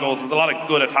a lot of goals. There was a lot of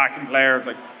good attacking players,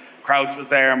 like Crouch was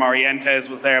there, Morientes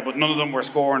was there, but none of them were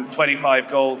scoring 25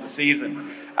 goals a season.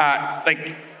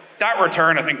 That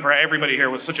return, I think, for everybody here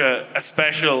was such a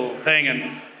special thing.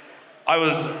 And I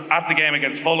was at the game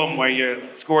against Fulham where you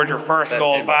scored your first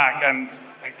goal back, and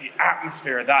the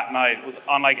atmosphere that night was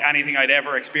unlike anything I'd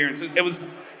ever experienced.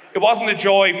 It wasn't a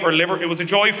joy for Liverpool, it was a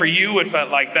joy for you, it felt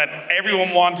like, that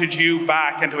everyone wanted you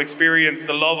back and to experience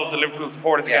the love of the Liverpool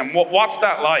supporters again. What's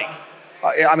that like?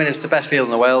 I mean, it's the best feeling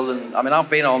in the world, and I mean, I've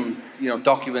been on,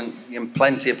 document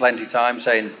plenty of times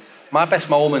saying my best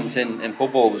moment in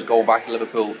football was going back to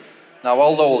Liverpool. Now,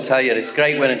 although I'll tell you, it's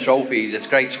great winning trophies, it's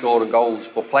great scoring goals,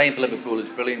 but playing for Liverpool is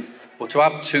brilliant. But to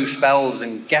have 2 spells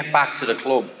and get back to the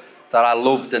club that I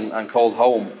loved and called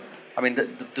home, I mean,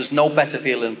 there's no better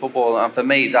feeling in football, and for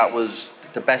me, that was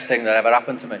the best thing that ever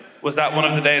happened to me. Was that one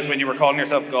of the days when you were calling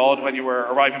yourself God, when you were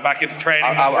arriving back into training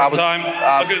for the first time?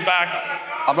 Look who's back.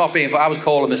 I'm not being... I was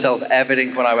calling myself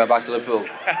everything when I went back to Liverpool.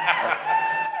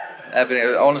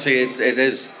 Everything. Honestly, it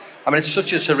is... I mean, it's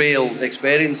such a surreal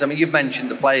experience. I mean, you've mentioned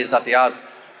the players that they had.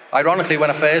 Ironically, when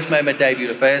I first made my debut,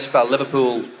 the first spell,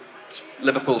 Liverpool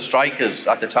strikers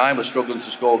at the time were struggling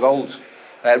to score goals.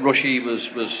 Rushy was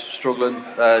struggling,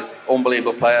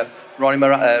 unbelievable player.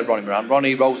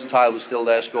 Ronnie Rosenthal was still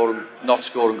there, not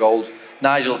scoring goals.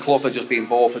 Nigel Clough had just been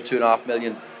bought for $2.5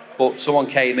 million, but someone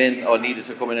came in or needed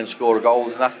to come in and score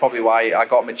goals, and that's probably why I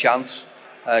got my chance,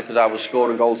 because I was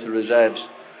scoring goals to reserves.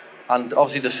 And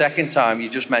obviously the second time, you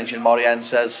just mentioned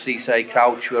Morientes, Cisse,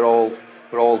 Crouch, we're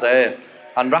all there.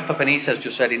 And Rafa Benitez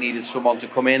just said he needed someone to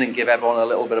come in and give everyone a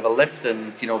little bit of a lift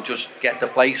and just get the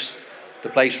place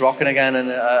rocking again,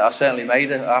 and I certainly made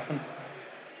it happen.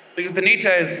 Because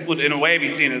Benitez would, in a way, be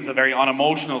seen as a very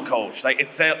unemotional coach. Like,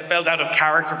 it felt out of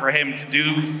character for him to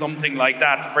do something like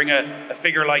that, to bring a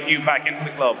figure like you back into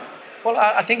the club. Well,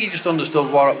 I think he just understood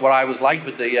what I was like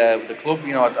with the club.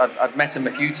 I'd met him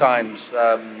a few times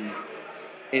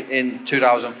in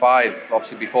 2005,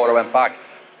 obviously before I went back,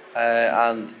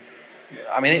 and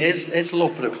I mean, his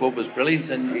love for the club was brilliant,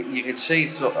 and you could see.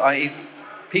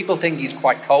 People think he's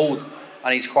quite cold.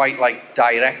 And he's quite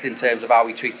direct in terms of how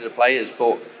he treated the players,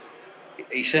 but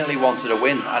he certainly wanted a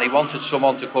win, and he wanted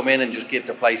someone to come in and just give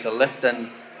the place a lift, and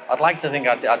I'd like to think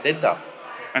I did that.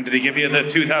 And did he give you the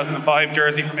 2005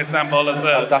 jersey from Istanbul as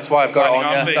a... That's why I've got it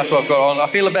on, yeah. That's what I've got on.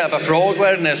 I feel a bit of a fraud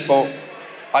wearing this, but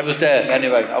I was there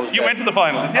anyway. You went to the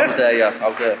final, didn't you? I was there, yeah. I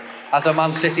was there. As a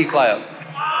Man City player.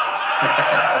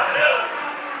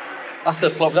 That's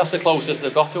the closest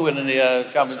they've got to winning the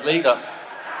Champions League.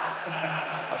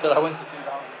 I said I went to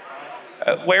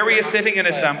 2000. Where were you sitting in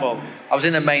Istanbul? I was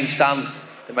in the main stand.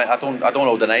 I don't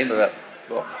know the name of it.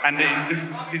 But. And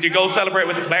did you go celebrate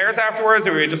with the players afterwards,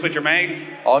 or were you just with your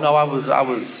mates? Oh no, I was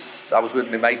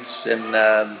with my mates in.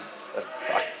 I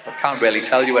can't really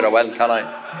tell you where I went, can I?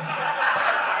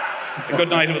 A good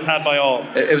night it was had by all.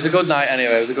 It was a good night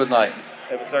anyway. It was a good night.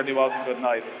 It certainly was a good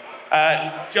night.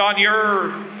 John,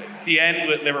 the end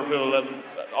with Liverpool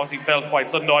obviously felt quite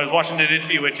sudden. I was watching an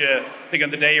interview with you, I think on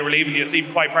the day you were leaving, you seemed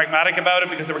quite pragmatic about it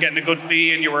because they were getting a good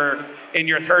fee and you were in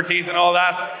your 30s and all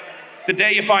that. The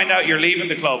day you find out you're leaving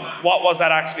the club, what was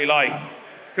that actually like,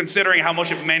 considering how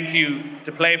much it meant to you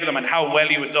to play for them and how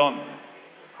well you had done?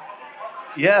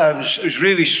 Yeah, it was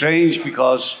really strange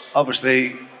because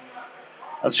obviously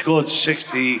I'd scored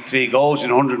 63 goals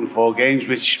in 104 games,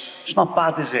 which is not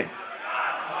bad, is it?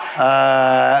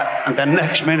 And then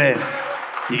next minute,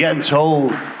 you're getting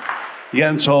told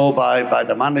by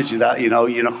the manager that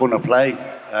you're not going to play,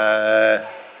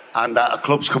 and that a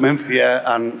club's come in for you,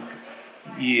 and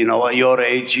at your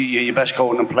age you're best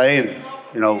going and playing.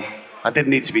 I didn't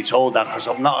need to be told that because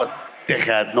I'm not a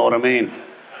dickhead, know what I mean?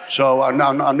 So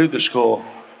I knew the score.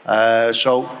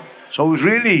 So it was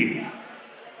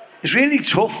really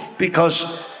tough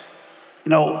because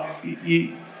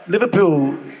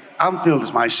Liverpool, Anfield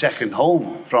is my second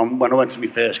home from when I went to my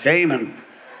first game, and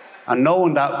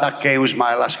knowing that game was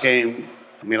my last game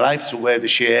of my life to wear the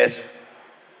shirt,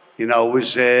 it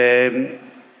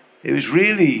was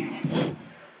really,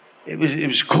 it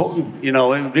was cutting, you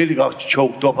know, it really got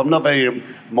choked up. I'm not a very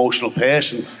emotional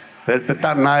person, but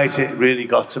that night it really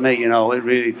got to me, you know, it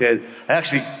really did. I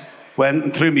actually went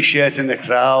and threw my shirt in the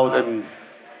crowd, and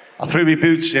I threw my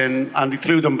boots in, and he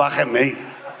threw them back at me,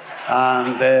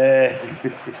 and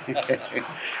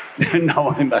no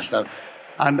one messed up.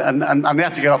 And they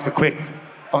had to get off the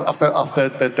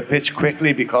pitch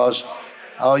quickly because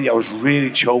I was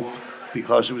really choked,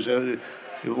 because it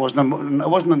wasn't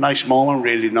a nice moment,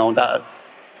 really, knowing that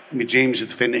my dreams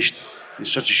had finished in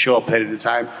such a short period of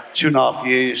time. 2.5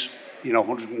 years, you know,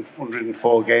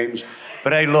 104 games.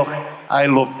 But hey, look, I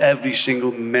loved every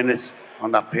single minute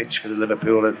on that pitch for the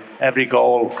Liverpool, and every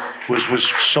goal was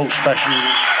so special.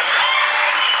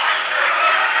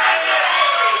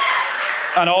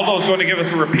 And Aldo's going to give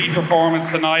us a repeat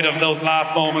performance tonight of those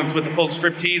last moments with the full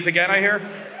striptease again, I hear?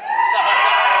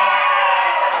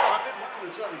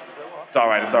 It's all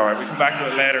right. We come back to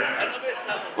it later.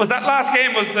 Was that last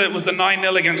game, was the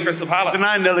 9-0 against Crystal Palace? The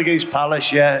 9-0 against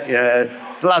Palace, yeah.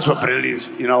 The lads were brilliant,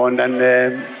 you know, and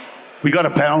then we got a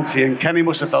penalty, and Kenny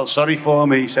must have felt sorry for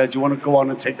me. He said, "Do you want to go on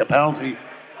and take the penalty?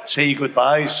 Say your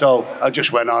goodbyes." So I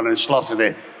just went on and slotted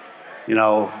it, you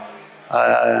know,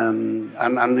 and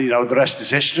you know, the rest is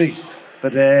history.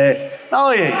 But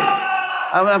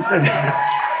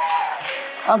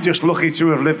I'm just lucky to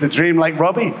have lived the dream like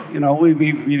Robbie. You know,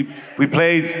 we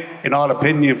played, in our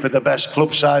opinion, for the best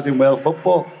club side in Wales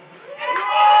football.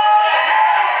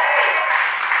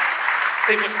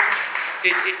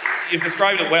 You've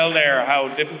described it well there, how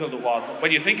difficult it was. But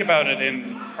when you think about it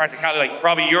in practicality, like,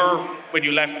 Robbie, when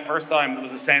you left the first time, there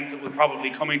was a sense it was probably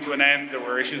coming to an end. There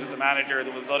were issues with the manager.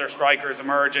 There was other strikers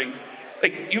emerging.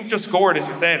 Like, you've just scored, as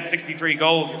you said, 63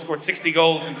 goals. You've scored 60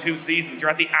 goals in 2 seasons. You're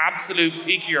at the absolute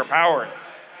peak of your powers.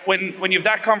 When you have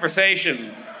that conversation,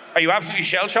 are you absolutely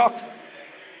shell-shocked?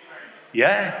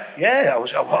 Yeah, I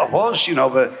was, you know,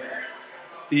 but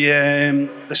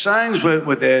the signs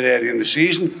were there early in the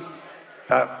season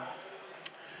that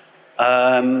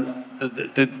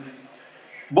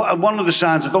one of the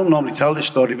signs, I don't normally tell this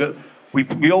story, but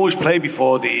we always play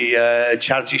before the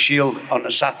Charity Shield on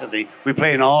a Saturday. We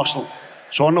play in Arsenal.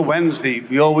 So on a Wednesday,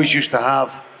 we always used to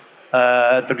have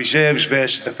the reserves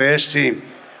versus the first team.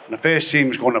 And the first team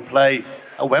was going to play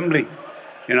at Wembley,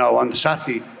 you know, on the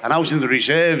Saturday. And I was in the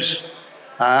reserves,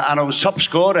 and I was top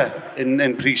scorer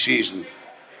in pre-season.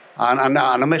 And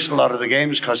I missed a lot of the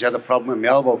games because I had a problem with my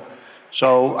elbow.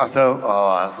 So I thought,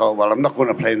 well, I'm not going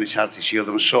to play in the Charity Shield.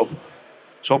 I'm a sub.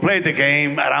 So I played the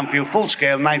game at Anfield, full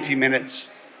scale, 90 minutes,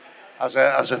 as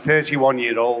a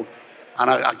 31-year-old. And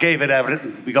I gave it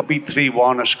everything. We got beat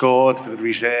 3-1. I scored for the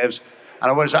reserves. And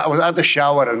I was at the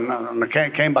shower, and I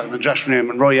came back in the dressing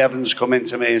room, and Roy Evans come in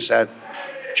to me and said,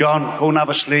 "John, go and have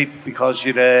a sleep because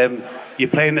you're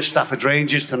playing the Stafford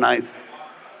Rangers tonight."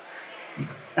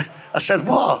 I said,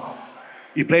 "What?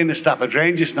 You're playing the Stafford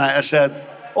Rangers tonight?" I said,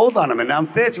 "Hold on a minute, I'm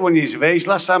 31 years of age.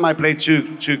 Last time I played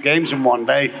two games in one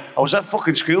day, I was at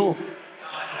fucking school."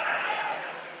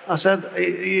 I said,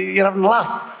 "You're having a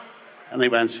laugh?" And he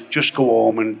went, "Just go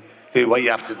home and do what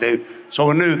you have to do." So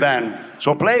I knew then.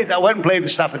 So I went and played the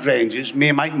Stafford Rangers. Me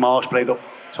and Mike Marsh played up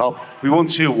top. We won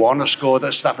 2-1. I scored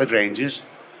at Stafford Rangers.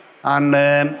 And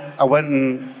I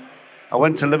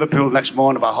went to Liverpool next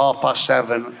morning about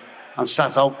 7:30 and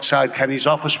sat outside Kenny's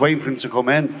office waiting for him to come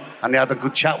in. And they had a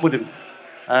good chat with him.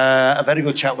 A very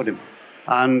good chat with him.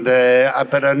 And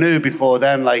but I knew before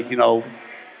then, like, you know,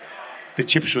 the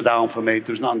chips were down for me.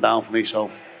 There was nothing down for me.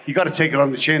 So you got to take it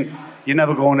on the chin. You're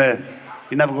never going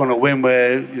to win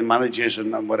where your managers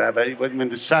and whatever. When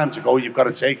it's time to go, you've got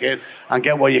to take it and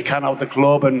get what you can out of the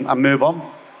club and move on.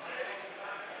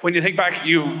 When you think back,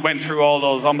 you went through all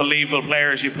those unbelievable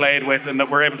players you played with and that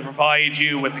were able to provide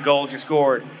you with the goals you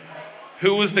scored.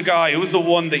 Who was the guy, who was the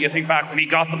one that you think back when he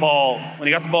got the ball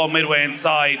midway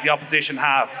inside the opposition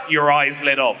half, your eyes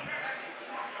lit up?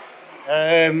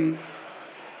 Do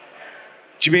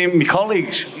you mean my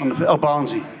colleagues?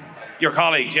 Barnesy? Your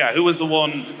colleagues, yeah. Who was the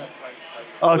one,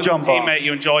 John Barnes. Teammate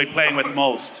you enjoyed playing with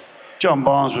most? John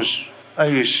Barnes was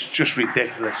just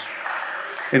ridiculous.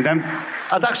 And then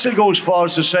I'd actually go as far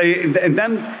as to say, in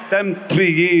them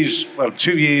 3 years,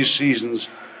 2 years seasons,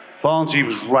 Barnesy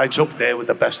was right up there with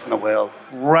the best in the world.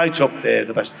 Right up there,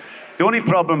 the best. The only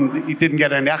problem, he didn't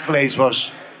get any accolades,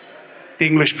 was the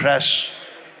English press,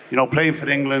 you know, playing for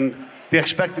England. They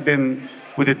expected him,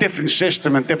 with a different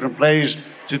system and different players,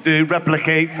 to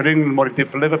replicate for England what he did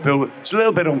for Liverpool. It's a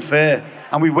little bit unfair.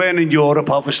 And we weren't in Europe,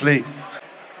 obviously.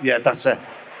 Yeah, that's it.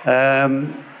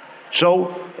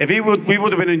 So if we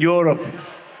would have been in Europe,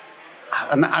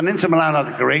 and Inter Milan had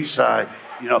a great side,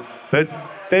 you know, but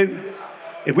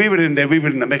if we were in there, we were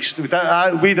in the mix. We'd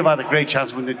have had a great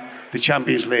chance of winning the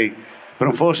Champions League. But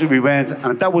unfortunately, we weren't.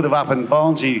 And if that would have happened,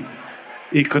 Barnesy,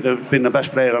 he could have been the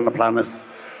best player on the planet.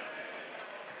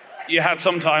 You had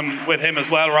some time with him as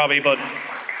well, Robbie, but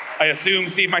I assume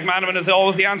Steve McManaman is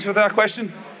always the answer to that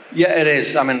question? Yeah, it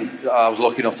is. I mean, I was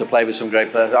lucky enough to play with some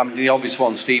great players. I mean, the obvious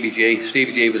one, Stevie G.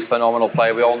 Stevie G was a phenomenal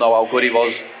player. We all know how good he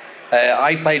was.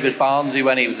 I played with Barnesy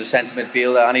when he was a centre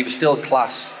midfielder, and he was still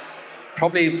class.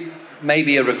 Probably,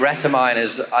 maybe a regret of mine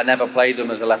is I never played him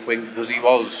as a left wing, because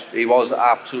he was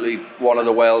absolutely one of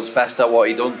the world's best at what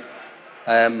he done.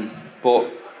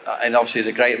 But and obviously he's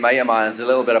a great mate of mine. There's a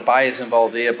little bit of bias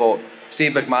involved here, but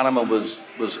Steve McManaman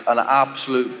was an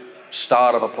absolute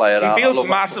star of a player. He feels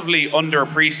massively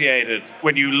underappreciated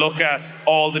when you look at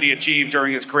all that he achieved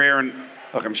during his career. And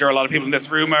look, I'm sure a lot of people in this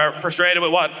room are frustrated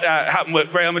with what happened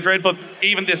with Real Madrid, but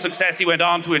even the success he went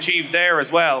on to achieve there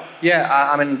as well. Yeah,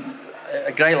 I mean,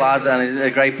 a great lad and a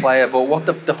great player. But what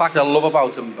the fact I love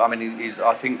about him, I mean,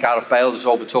 I think Gareth Bale has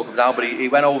overtook him now, but he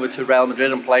went over to Real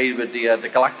Madrid and played with the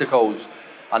Galacticos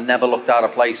and never looked out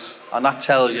of place. And that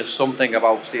tells you something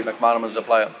about Steve McManaman as a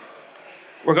player.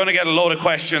 We're going to get a load of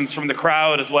questions from the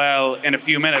crowd as well in a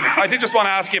few minutes. I did just want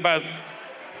to ask you about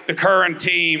the current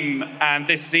team and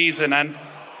this season, and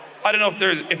I don't know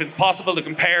if it's possible to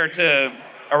compare to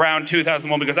around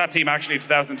 2001, because that team actually in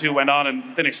 2002 went on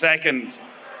and finished second,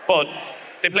 but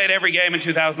they played every game in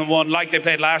 2001 like they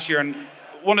played last year, and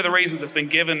one of the reasons that's been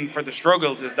given for the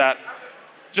struggles is that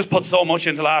just put so much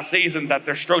into last season that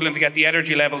they're struggling to get the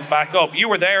energy levels back up. You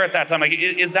were there at that time. Like,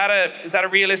 is that a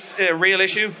real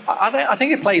issue? I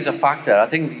think it plays a factor. I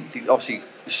think obviously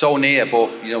so near,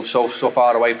 but so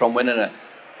far away from winning it.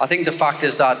 I think the fact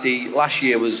is that the last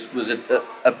year was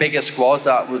a bigger squad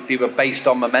that they were based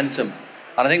on momentum,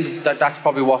 and I think that's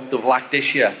probably what they've lacked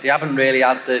this year. They haven't really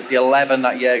had the 11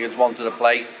 that Jurgen's wanted to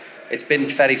play. It's been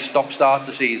very stop-start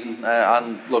the season,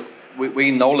 and look.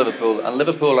 We know Liverpool, and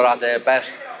Liverpool are at their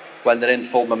best when they're in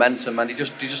full momentum, and they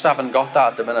just haven't got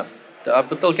that at the minute.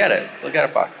 But they'll get it. They'll get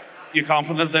it back. You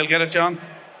confident they'll get it, John?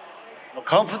 Well,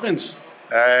 confidence.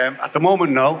 At the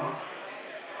moment, no.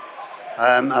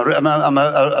 I'm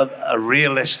a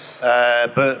realist,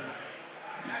 but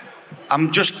I'm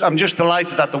just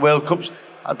delighted that the World Cup's.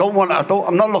 I'm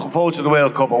not looking forward to the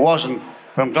World Cup. I wasn't,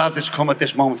 but I'm glad it's come at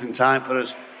this moment in time for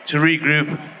us to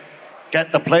regroup.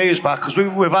 Get the players back, because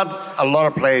we've had a lot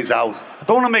of players out. I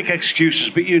don't want to make excuses,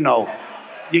 but you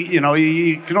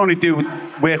can only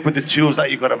work with the tools that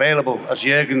you've got available, as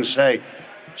Jurgen say.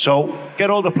 So get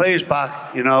all the players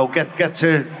back. Get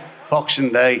to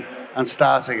Boxing Day and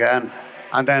start again.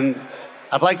 And then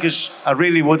I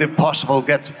really would, if possible,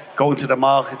 go into the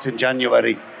market in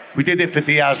January. We did it for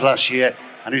Diaz last year,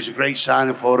 and it was a great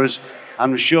signing for us.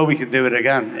 I'm sure we can do it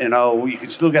again. You can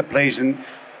still get players in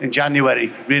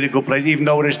January, really good players, even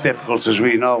though it is difficult, as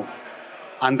we know,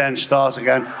 and then start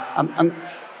again.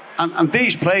 And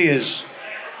these players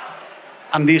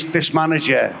and this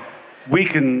manager, we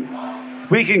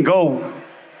can go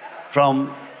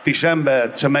from December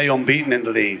to May unbeaten in the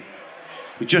league.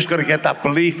 We just got to get that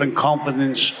belief and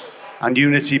confidence and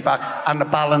unity back, and the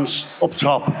balance up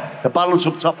top. The balance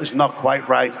up top is not quite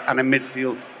right, and in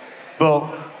midfield,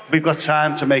 but we've got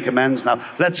time to make amends now.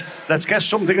 Let's get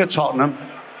something at Tottenham.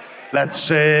 Let's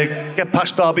get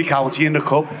past Derby County in the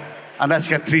Cup, and let's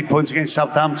get 3 points against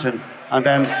Southampton, and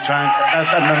then try and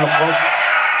then look up.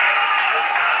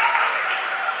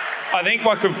 I think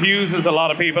what confuses a lot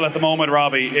of people at the moment,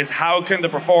 Robbie, is how can the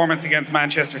performance against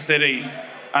Manchester City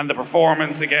and the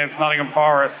performance against Nottingham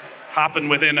Forest happen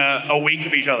within a week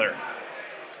of each other?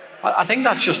 I think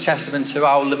that's just testament to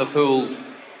how Liverpool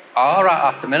are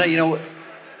at the minute.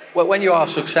 When you are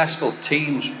successful,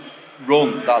 teams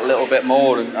run that little bit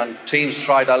more, and teams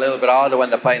try that little bit harder when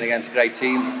they're playing against a great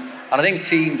team. And I think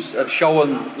teams have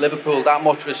shown Liverpool that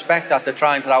much respect that they're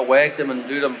trying to outwork them and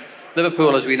do them.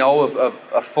 Liverpool, as we know,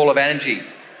 are full of energy,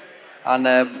 and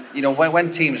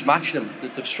when teams match them,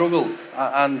 they've struggled,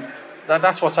 and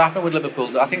that's what's happened with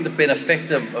Liverpool. I think they've been a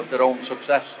victim of their own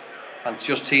success, and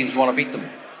just teams want to beat them.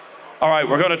 All right,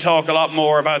 we're going to talk a lot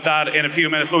more about that in a few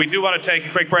minutes, but we do want to take a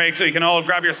quick break, so you can all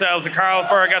grab yourselves a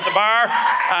Carlsberg at the bar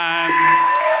and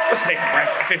let's take a break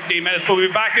for 15 minutes. But we'll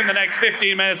be back in the next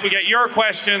 15 minutes. We get your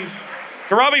questions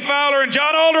to Robbie Fowler and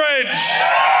John Aldridge.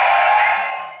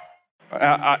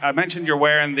 I mentioned you're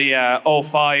wearing the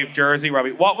 05 jersey,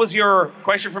 Robbie. What was your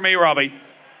question for me, Robbie?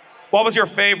 What was your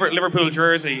favourite Liverpool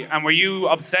jersey? And were you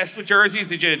obsessed with jerseys?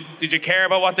 Did you care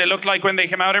about what they looked like when they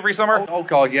came out every summer? Oh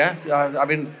God, yeah.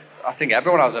 I think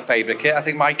everyone has a favourite kit. I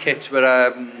think my kits were,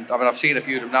 I've seen a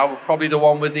few of them now, probably the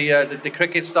one with the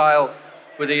cricket style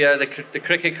with the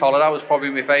cricket collar. That was probably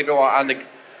my favourite one,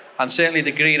 and certainly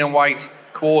the green and white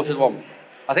quartered one.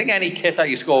 I think any kit that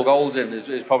you score goals in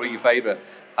is probably your favourite,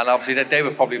 and obviously they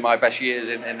were probably my best years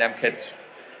in them kits.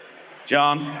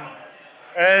 John?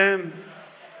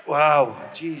 Wow,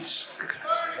 jeez,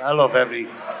 I love every.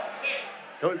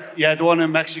 Yeah, the one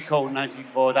in Mexico in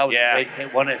 '94. That was a great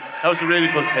kit, wasn't it? That was a really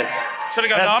good kit. Should have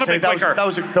gotten on a bit quicker.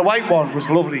 The white one was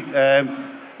lovely,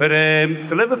 but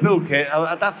the Liverpool kit,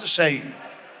 I'd have to say. Do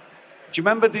you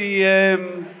remember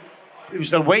it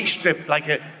was the waist strip like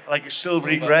a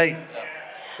silvery grey.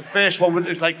 The first one it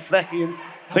was like flecky.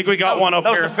 I think we got one up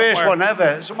here. That was the first one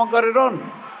ever. Someone got it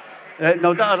on.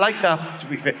 No, I like that, to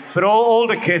be fair. But all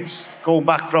the kits going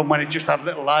back from when it just had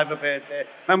little liver bird there.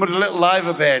 Remember the little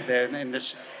liver bird there in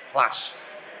this class?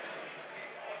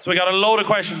 So we got a load of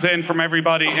questions in from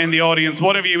everybody in the audience.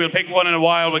 One of you, we'll pick one in a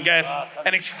while, will get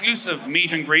an exclusive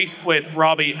meet and greet with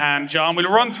Robbie and John. We'll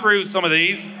run through some of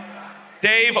these.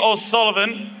 Dave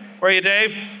O'Sullivan. Where are you,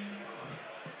 Dave?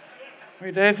 Where are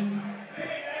you, Dave?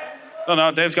 Oh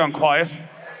no, Dave's gone quiet.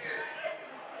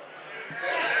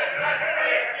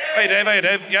 Hey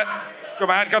Dave, yeah. Good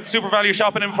man, got the super value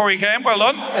shopping in before you came, well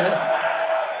done.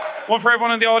 One for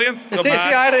everyone in the audience. Is the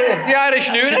Irish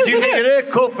Nunes? Do you get your hair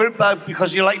cut for it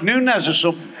because you like Nunes or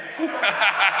something?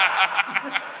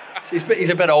 He's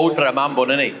a bit old for a man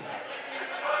bun, isn't he?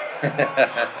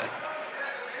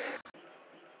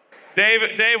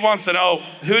 Dave wants to know,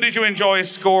 who did you enjoy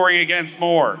scoring against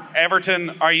more,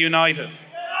 Everton or United?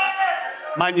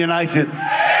 Man United.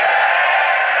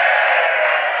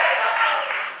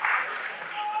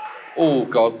 Oh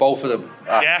God, both of them.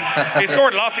 Yeah, he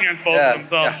scored lots against both of them.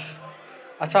 So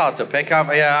that's hard to pick.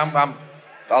 I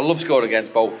love scoring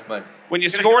against both, man. When you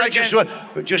scored against,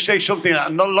 just say something.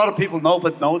 Not a lot of people know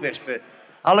this, but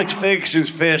Alex Ferguson's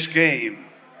first game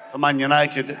for Man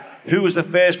United. Who was the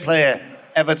first player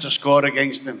ever to score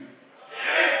against him?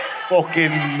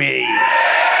 Fucking me.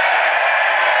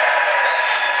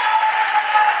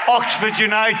 Oxford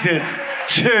United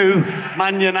 2,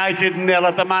 Man United 0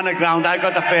 at the Manor Ground. I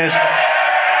got the first.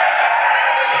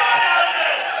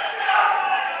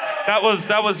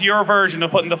 That was your version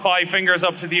of putting the 5 fingers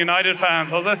up to the United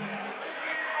fans, was it?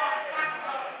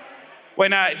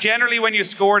 Generally when you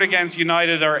scored against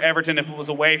United or Everton, if it was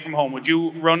away from home, would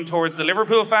you run towards the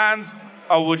Liverpool fans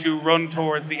or would you run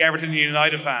towards the Everton and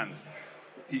United fans?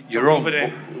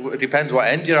 It depends what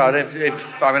end you're at.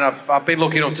 I've been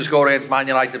lucky enough to score against Man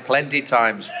United plenty of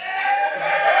times.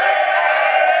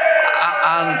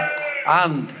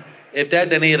 And if they're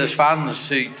the nearest fans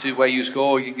to where you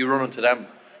score, you run into them.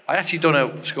 I actually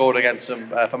scored against them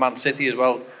for Man City as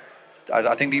well.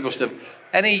 I think he must have...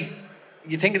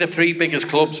 You think of the 3 biggest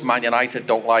clubs Man United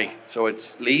don't like. So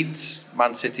it's Leeds,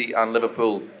 Man City and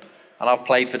Liverpool. And I've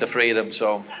played for the 3 of them,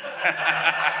 so...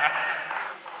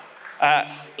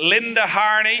 Linda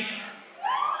Harney.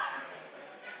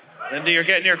 Linda, you're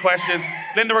getting your question.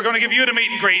 Linda, we're going to give you the meet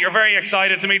and greet. You're very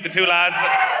excited to meet the 2 lads.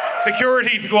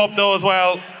 Security to go up though as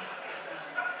well.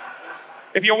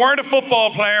 If you weren't a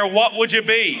football player, what would you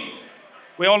be?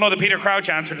 We all know the Peter Crouch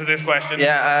answer to this question.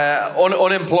 Yeah,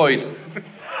 unemployed.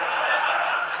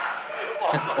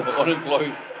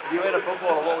 Unemployed. If you were a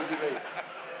footballer, what would you be?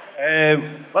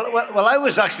 Well, I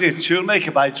was actually a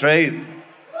toolmaker by trade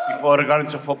before I got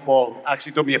into football. I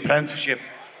actually done my apprenticeship.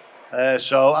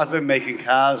 So I've been making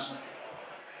cars.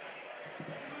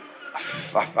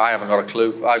 I haven't got a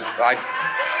clue.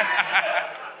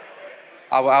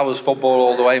 I was football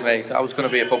all the way, mate. I was going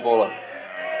to be a footballer.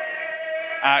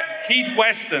 Keith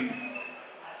Weston.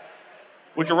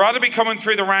 Would you rather be coming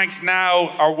through the ranks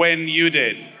now or when you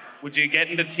did? Would you get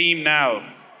in the team now?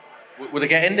 Would I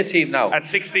get in the team now? At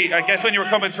 60, I guess when you were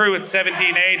coming through at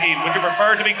 17, 18, would you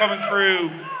prefer to be coming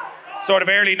through sort of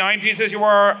early 90s as you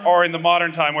were, or in the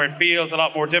modern time where it feels a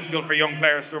lot more difficult for young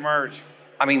players to emerge?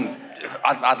 I mean,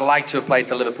 I'd like to have played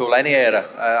for Liverpool any era.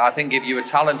 I think if you were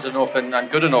talented enough and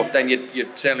good enough, then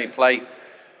you'd certainly play.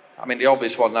 I mean, the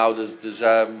obvious one now, there's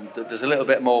a little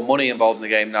bit more money involved in the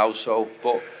game now. So,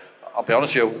 but I'll be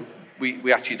honest with you,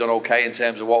 we actually done okay in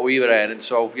terms of what we were earning.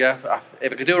 So yeah,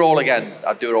 if I could do it all again,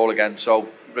 I'd do it all again. So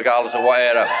regardless of what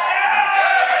era.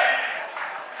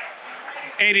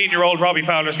 18-year-old Robbie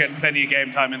Fowler's getting plenty of game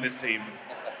time in this team.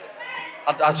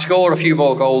 I'd score a few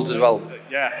more goals as well.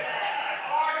 Yeah.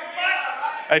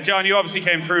 John, you obviously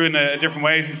came through in a different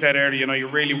way, as you said earlier. You know, you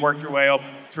really worked your way up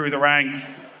through the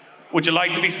ranks. Would you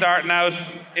like to be starting out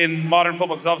in modern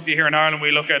football? Because obviously here in Ireland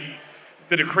we look at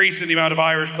the decrease in the amount of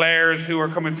Irish players who are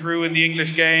coming through in the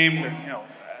English game. There's,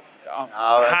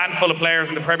 a handful of players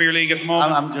in the Premier League at the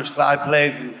moment. I'm just glad I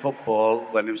played in football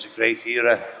when it was a great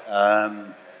era.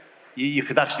 you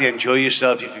could actually enjoy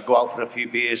yourself. You could go out for a few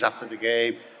beers after the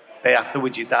game, day after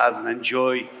with your dad, and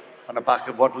enjoy on the back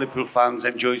of what Liverpool fans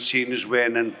enjoyed seeing us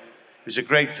win. And it was a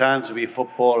great time to be a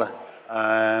footballer.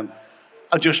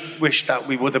 I just wish that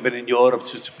we would have been in Europe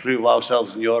to prove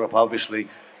ourselves in Europe, obviously.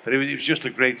 But it was just a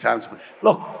great time.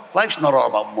 Look, life's not all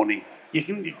about money.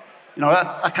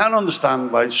 I can't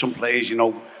understand why some players,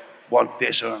 want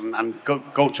this and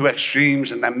go to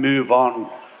extremes and then move on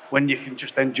when you can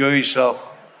just enjoy yourself,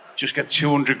 just get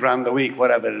 200 grand a week,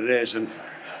 whatever it is, and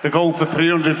they're going for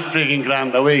 300 frigging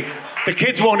grand a week. The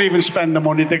kids won't even spend the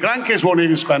money. The grandkids won't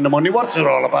even spend the money. What's it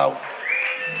all about?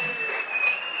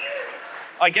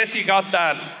 I guess you got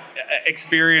that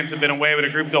experience of being away with a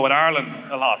group though in Ireland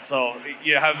a lot, so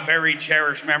you have very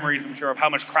cherished memories, I'm sure, of how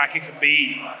much crack it could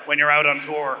be when you're out on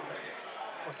tour.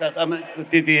 What's that? I mean,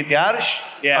 the Irish?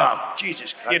 Yeah. Oh,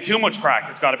 Jesus Christ. You had too much crack,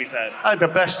 it's got to be said. I had the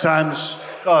best times.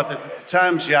 God, the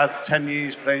times you had 10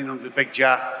 years playing under Big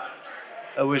Jack,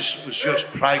 it was just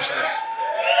priceless.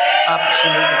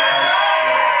 Absolutely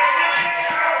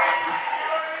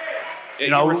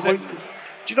priceless.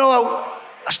 Do you know,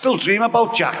 I still dream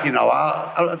about Jack,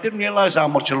 I didn't realise how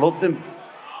much I loved him.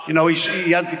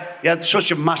 He had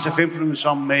such a massive influence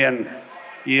on me, and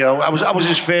I was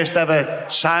his first ever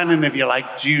signing, if you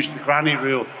like, to use the granny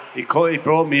rule. He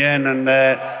brought me in, and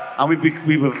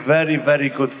we were very, very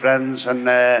good friends, and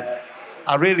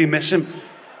I really miss him.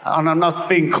 And I'm not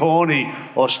being corny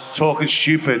or talking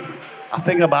stupid. I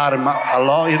think about him a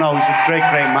lot. He's a great,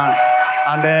 great man.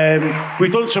 And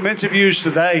we've done some interviews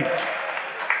today,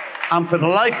 and for the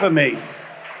life of me,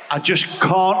 I just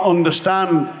can't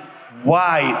understand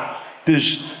why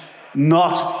there's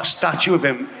not a statue of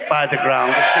him by the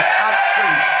ground. It's just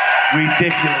absolutely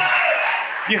ridiculous.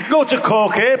 You can go to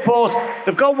Cork Airport.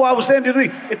 They've got what I was there the other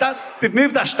week. They've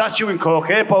moved that statue in Cork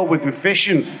Airport. We've been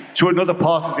fishing to another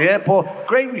part of the airport.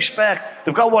 Great respect.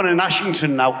 They've got one in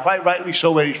Ashington now, quite rightly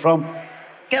so, where he's from.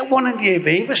 Get one in the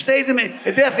Aviva Stadium.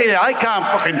 If the FAI can't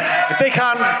if they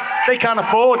can't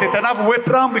afford it, then have a whip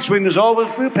round between us all.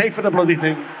 We'll pay for the bloody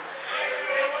thing.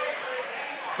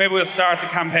 Maybe we'll start the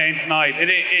campaign tonight. It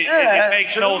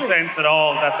makes no sense at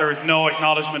all that there is no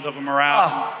acknowledgement of him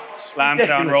around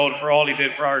Lansdowne Road for all he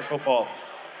did for Irish football.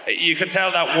 You could tell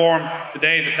that warmth the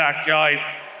day that Jack died,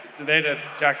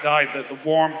 the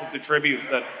warmth of the tributes,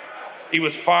 that he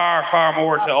was far, far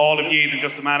more to all of you than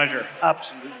just a manager.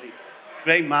 Absolutely.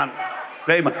 Great man.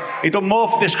 Great man. He done more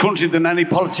for this country than any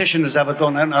politician has ever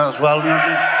done as well.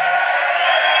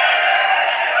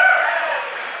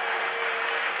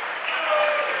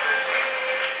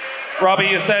 Robbie,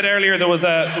 you said earlier there was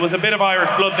a bit of Irish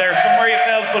blood there somewhere, you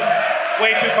felt, but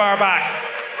way too far back.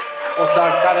 What's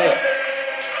that?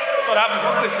 That's what happens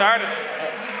once they started.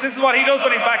 This is what he does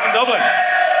when he's back in Dublin.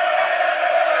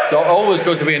 So always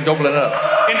good to be in Dublin, isn't it?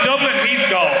 In Dublin, he's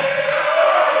gone.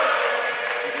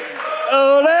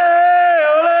 Ole,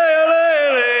 ole, ole,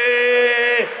 ole,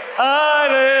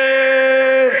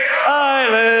 Ireland,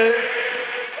 Ireland.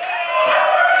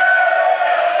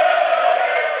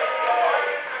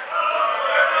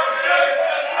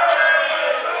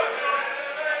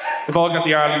 They've all got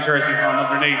the Ireland jerseys on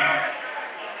underneath.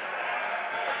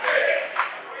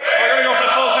 We're going to go for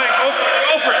the full thing.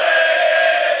 Go for it.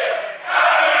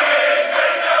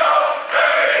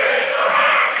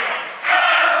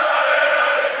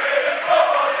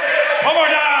 One more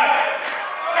time.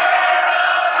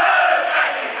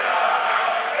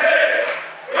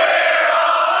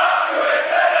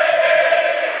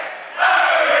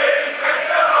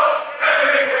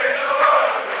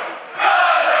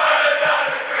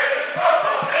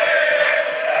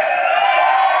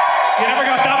 You never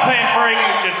got that playing for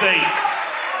England, you see.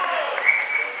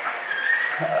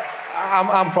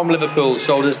 I'm from Liverpool,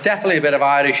 so there's definitely a bit of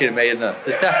Irish in me, isn't there?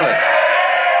 There's definitely.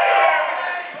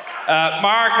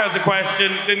 Mark has a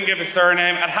question, didn't give a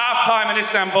surname. At half-time in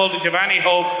Istanbul, did you have any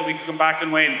hope that we could come back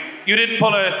and win? You didn't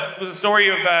there was a story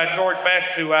of George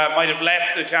Best, who might have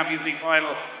left the Champions League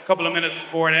final a couple of minutes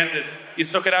before it ended. You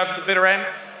stuck it out to the bitter end?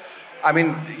 I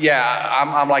mean, yeah,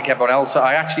 I'm like everyone else.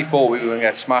 I actually thought we were going to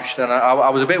get smashed, and I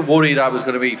was a bit worried I was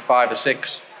going to be 5 or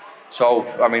 6. So,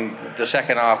 I mean, the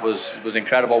second half was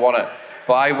incredible, wasn't it?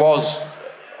 But I was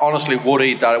honestly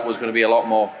worried that it was going to be a lot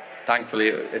more. Thankfully,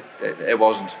 it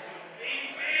wasn't.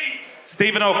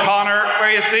 Stephen O'Connor, where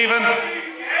are you, Stephen?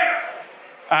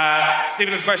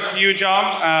 Stephen, this question for you,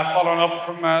 John, following up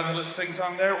from the little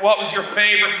sing-song there. What was your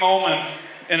favourite moment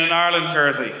in an Ireland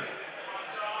jersey?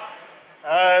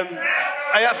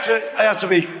 I have to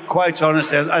be quite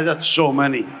honest. I had so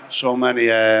many.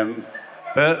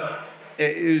 But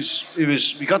it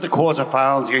was. We got the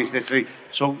quarterfinals against Italy,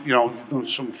 so done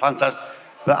some fantastic.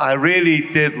 But I really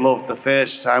did love the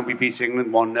first time we beat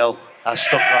England 1-0 at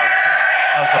Stuttgart.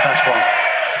 That was the best one.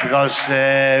 Because,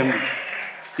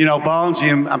 Barnsley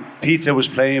and Peter was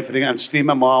playing for England, and Steve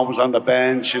McMahon was on the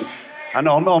bench, and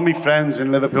all my friends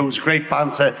in Liverpool. It was great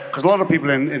banter. Because a lot of people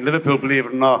in Liverpool, believe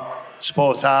it or not,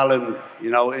 Sports Ireland,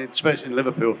 especially in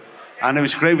Liverpool. And it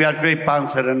was great. We had great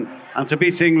banter. And to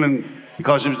beat England,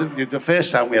 because it was the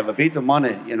first time we ever beat them on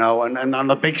it, and on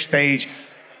the big stage,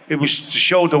 it was to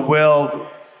show the world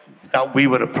that we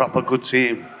were a proper good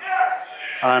team.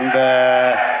 And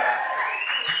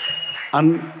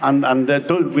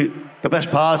the best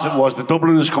part of it was the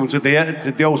Dubliners come to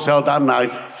the hotel that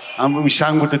night, and we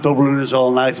sang with the Dubliners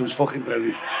all night. It was fucking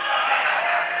brilliant.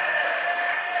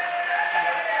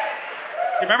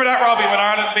 You remember that, Robbie, when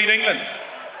Ireland beat England?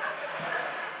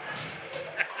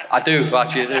 I do,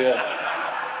 actually, yeah.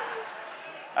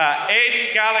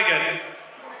 Aidan Gallagher,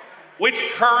 which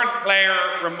current player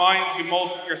reminds you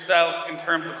most of yourself in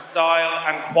terms of style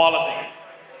and quality?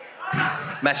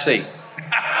 Messi.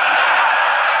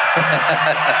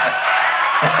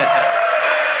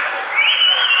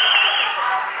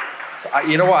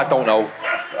 You know what? I don't know.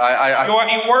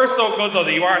 You were so good, though,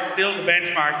 that you are still the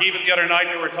benchmark. Even the other night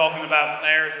they were talking about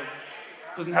players who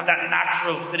doesn't have that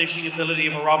natural finishing ability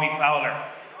of a Robbie Fowler.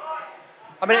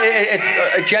 I mean,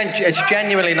 it's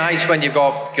genuinely nice when you've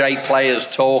got great players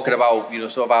talking about,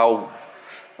 sort of how.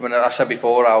 I mean, I said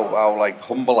before how like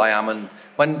humble I am, and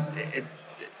when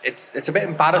it's a bit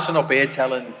embarrassing up here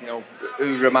telling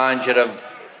who reminds you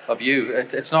of you.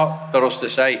 It's not for us to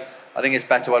say. I think it's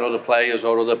better when other players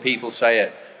or other people say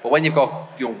it. But when you've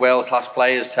got world-class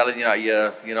players telling you that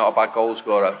you're not a bad goal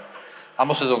scorer, I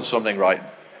must have done something right.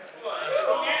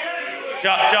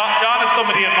 John has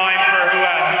somebody in mind for who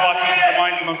watches and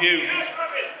reminds him of you.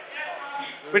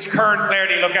 Which current player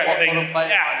do you look at and think,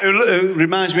 yeah? Who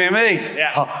reminds me of me?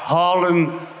 Yeah.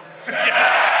 Haaland.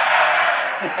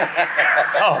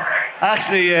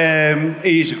 Actually,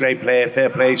 he's a great player. Fair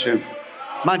play to him.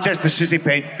 Manchester City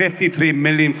paid 53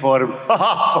 million for him.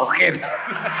 Oh, fucking.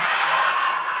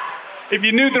 If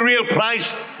you knew the real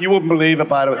price, you wouldn't believe it,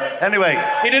 by the way. Anyway.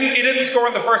 He didn't score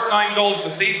in the first 9 goals of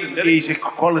the season, did he? He's a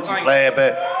quality player,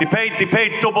 but they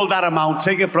paid double that amount.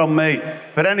 Take it from me.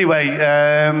 But anyway,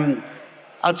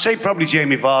 I'd say probably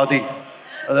Jamie Vardy.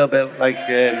 A little bit like...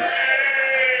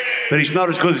 but he's not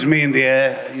as good as me in the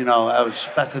air. I was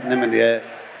better than him in the air.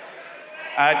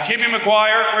 Jimmy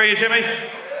Maguire. Where are you, Jimmy?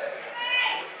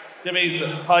 Jimmy's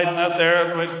hiding out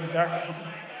there.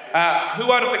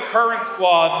 Who out of the current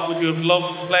squad would you have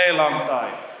loved to play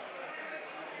alongside?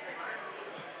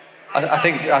 I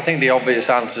think the obvious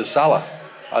answer is Salah.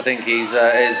 I think his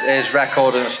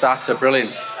record and stats are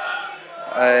brilliant.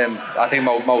 I think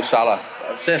Mo Salah,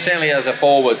 certainly as a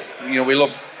forward, we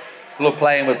love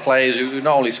playing with players who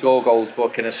not only score goals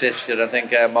but can assist. And I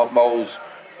think Mo's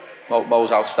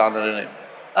outstanding, isn't it?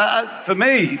 For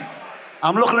me,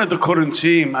 I'm looking at the current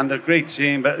team, and they're a great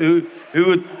team, but who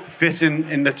would fit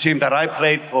in the team that I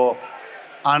played for?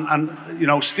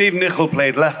 And Steve Nicol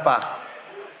played left back.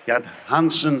 You had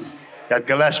Hansen, you had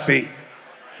Gillespie,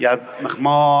 you had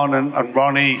McMahon and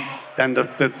Ronnie, then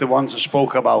the ones I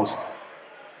spoke about.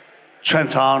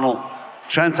 Trent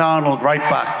Arnold right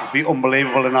back would be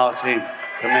unbelievable in our team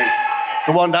for me.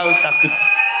 The one that could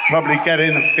probably get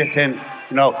in and fit in.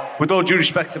 With all due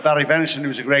respect to Barry Venison, who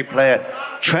was a great player,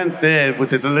 Trent there, with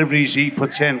the deliveries he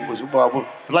puts in, was, well,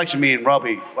 the likes of me and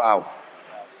Robbie, wow.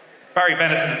 Barry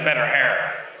Venison has better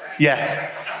hair.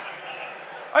 Yeah.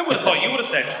 I would have thought you would have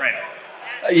said Trent.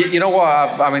 You know what?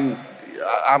 I'm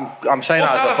saying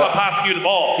that. Salah's not passing you the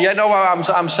ball. Yeah, no,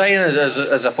 I'm saying it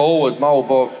as a forward, Mo.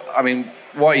 But I mean,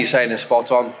 what he's saying is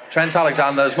spot on. Trent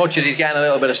Alexander, as much as he's getting a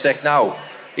little bit of stick now,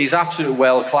 he's absolutely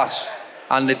world class.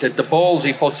 And the balls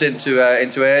he puts into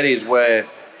areas where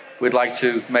we'd like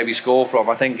to maybe score from,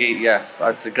 I think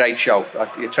it's a great show.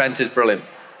 Trent is brilliant.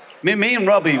 Me and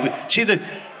Robbie,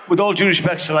 with all due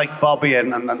respect to like Bobby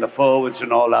and the forwards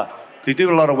and all that, they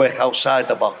do a lot of work outside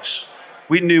the box.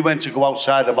 We knew when to go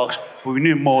outside the box, but we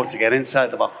knew more to get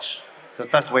inside the box.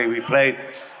 Because that's the way we played.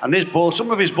 And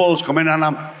some of his balls come in, and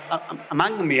I'm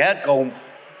hanging my head going,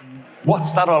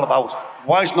 what's that all about?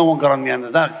 Why has no one got on the end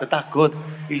of that? They're that good.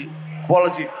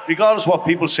 Quality, regardless of what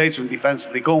people say to him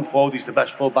defensively, going forward, he's the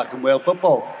best full-back in world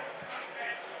football.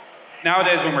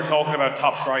 Nowadays, when we're talking about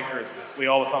top strikers, we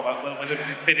always talk about whether they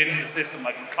fit into the system,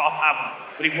 like Klopp have him,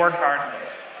 but he worked hard enough.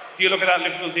 Do you look at that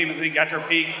Liverpool team and think at your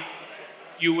peak,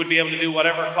 you would be able to do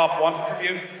whatever Klopp wanted from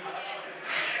you?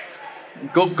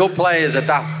 Good players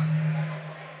adapt.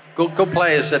 Good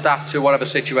players adapt to whatever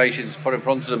situations put in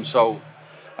front of them. So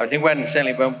I think when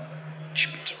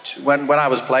when I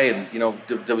was playing,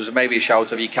 there was maybe a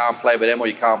shout of you can't play with him or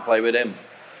you can't play with him.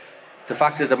 The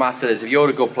fact of the matter is, if you're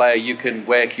a good player, you can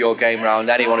work your game around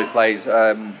anyone who plays.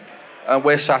 And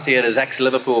we're sat here as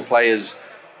ex-Liverpool players,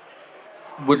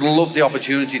 would love the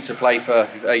opportunity to play for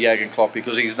Jurgen Klopp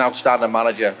because he's an outstanding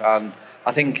manager. And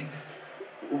I think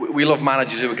we love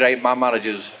managers who are great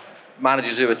managers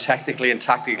who are technically and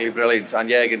tactically brilliant. And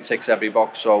Jurgen ticks every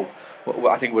box, so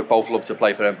I think we'd both love to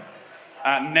play for him.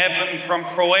 Nevin from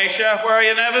Croatia. Where are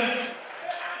you, Nevin?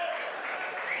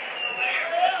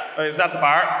 Oh, is that the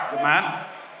bar? Good man.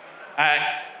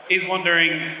 He's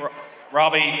wondering,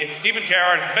 Robbie, if Steven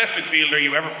Gerrard is the best midfielder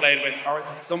you ever played with, or is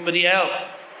it somebody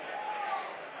else?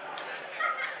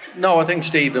 No, I think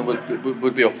Steven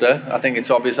would be up there. I think it's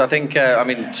obvious. I think,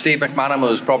 Steve McManaman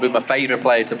was probably my favourite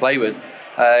player to play with.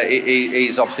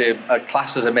 He's obviously a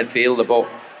class as a midfielder, but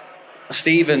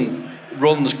Steven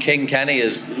runs King Kenny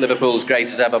as Liverpool's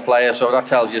greatest ever player, so that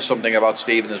tells you something about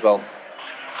Steven as well.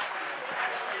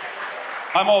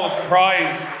 I'm always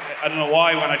surprised, I don't know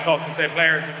why, when I talk to, say,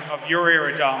 players of your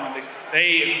era, John, when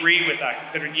they agree with that,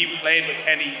 considering you played with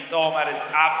Kenny, you saw him at his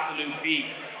absolute peak,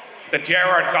 that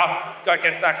Gerrard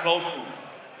gets that close to him.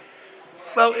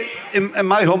 Well, in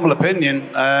my humble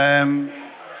opinion, I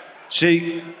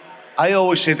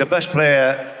always say the best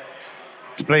player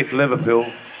to play for Liverpool,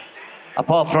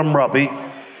 apart from Robbie,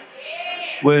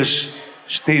 was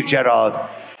Steve Gerrard.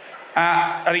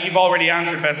 I think you've already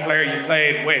answered best player you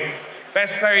played with.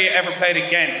 Best player you ever played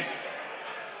against?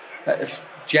 It's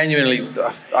genuinely,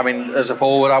 as a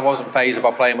forward, I wasn't fazed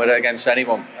about playing with it against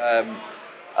anyone.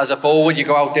 As a forward, you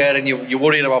go out there and you're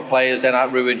worried about players, then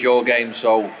that ruins your game.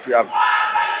 So, there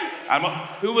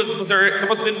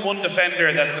must have been one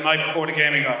defender that the night before the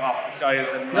game he got, this guy is...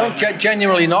 No,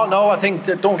 genuinely not. No, I think,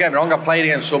 don't get me wrong, I played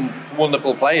against some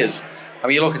wonderful players.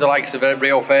 You look at the likes of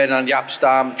Rio Ferdinand, Jaap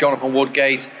Stam, Jonathan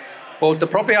Woodgate, but the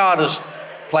probably hardest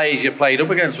players you played up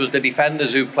against was the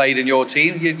defenders who played in your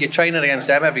team. You're training against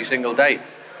them every single day,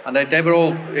 and they were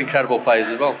all incredible players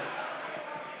as well.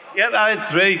 Yeah, I had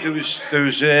three. There was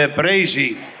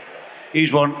Baresi.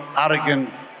 He's one arrogant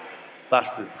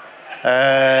bastard.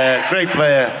 Great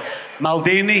player.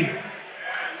 Maldini,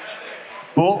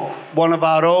 but one of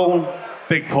our own,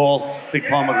 Big Paul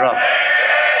McGrath.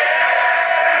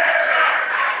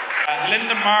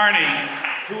 Lyndon Marnie,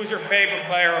 who was your favourite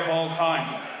player of all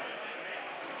time?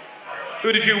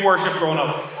 Who did you worship growing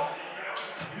up?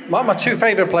 My two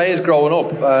favourite players growing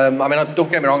up, don't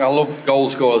get me wrong, I love goal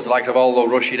scorers, the likes of Aldo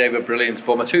Rushy, they were brilliant,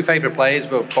 but my two favourite players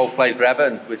were both played for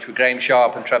Everton, which were Graham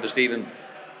Sharp and Trevor Steven.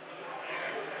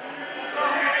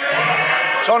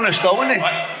 It's honest though, isn't it?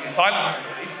 It's silent.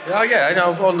 Yeah, I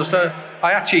know, understand.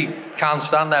 I actually can't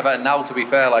stand Everton now, to be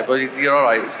fair, but you're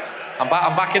alright. I'm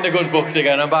back in the good books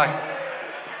again, I'm back.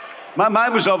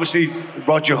 Mine was obviously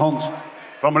Roger Hunt,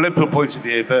 from a Liverpool point of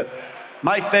view, but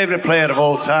my favourite player of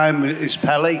all time is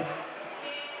Pelé,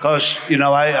 because,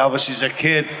 I obviously as a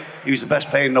kid, he was the best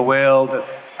player in the world,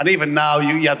 and even now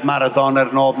you had Maradona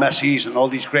and all Messi's and all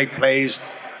these great players.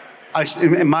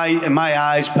 In my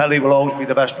eyes, Pelé will always be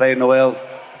the best player in the world.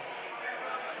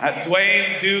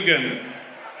 Dwayne Dugan,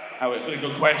 a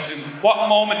good question. What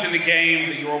moment in the game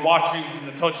that you were watching from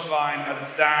the touchline at the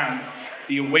stand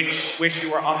do you wish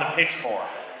you were on the pitch for?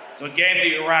 So a game that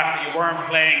you were at that you weren't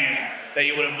playing in, that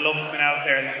you would have loved to have been out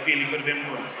there, that you feel you could have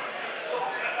influenced?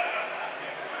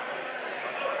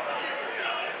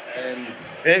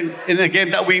 In a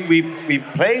game that we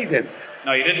played in?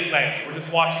 No, you didn't play it. We're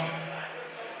just watching it.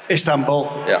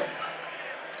 Istanbul. Yeah.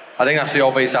 I think that's the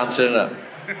obvious answer, isn't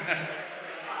it?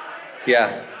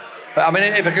 Yeah. But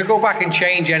if I could go back and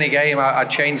change any game, I'd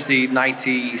change the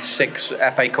 96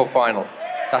 FA Cup final.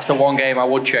 That's the one game I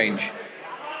would change.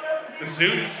 The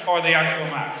suits or the actual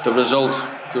match? The result.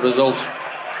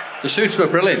 The suits were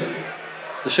brilliant.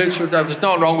 There's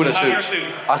nothing wrong with the suits.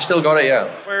 I've still got it, yeah.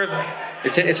 Where is it?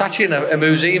 It's actually in a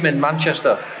museum in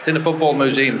Manchester. It's in a football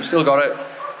museum. Still got it.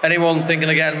 Anyone thinking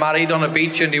of getting married on a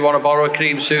beach and you want to borrow a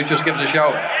cream suit, just give us a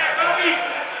shout.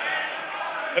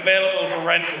 Available for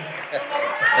rental.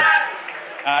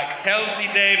 Kelsey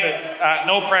Davis,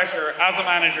 no pressure, as a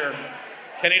manager,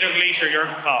 Kenny Dalglish or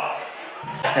Jurgen Klopp?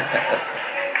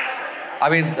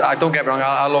 I don't get me wrong,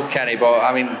 I love Kenny, but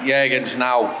Jurgen's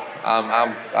now,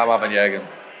 I'm having Jurgen.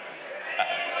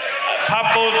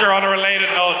 Pat Bulger, on a related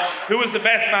note, who was the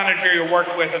best manager you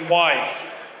worked with and why?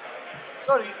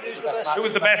 Sorry, who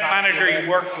was the best manager you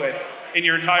worked with in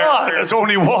your entire career? There's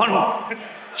only one.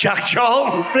 Jack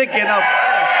Charlton, freaking up.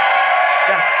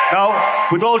 No,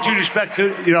 with all due respect to,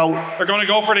 they're going to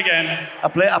go for it again. I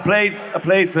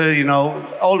played for,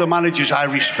 all the managers I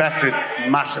respected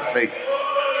massively.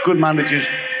 good managers.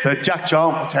 But Jack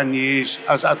Charlton for 10 years,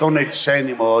 as I don't need to say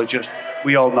anymore,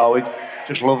 we all know it.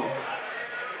 Just love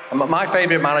it. My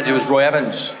favourite manager was Roy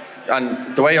Evans.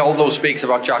 And the way Aldo speaks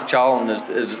about Jack Charlton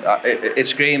it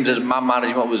screams his man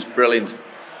management was brilliant.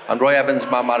 And Roy Evans'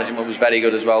 man management was very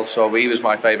good as well, so he was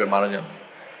my favourite manager.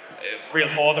 Real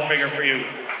father figure for you.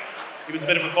 He was a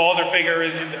bit of a father figure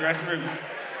in the dressing room.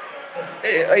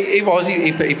 He was.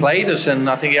 He played us, and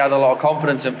I think he had a lot of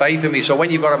confidence and faith in me. So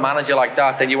when you've got a manager like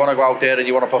that, then you want to go out there and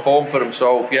you want to perform for him.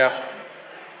 So yeah.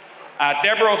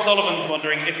 Deborah O'Sullivan's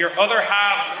wondering if your other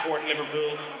halves support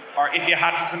Liverpool, or if you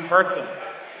had to convert them.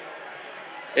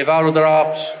 If our other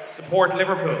halves support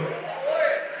Liverpool.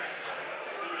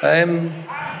 If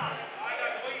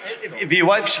your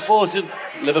wife supported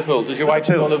Liverpool, does your wife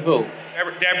support Liverpool?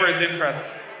 Deborah's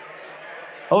interested.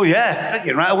 Oh yeah,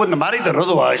 thinking right. I wouldn't have married her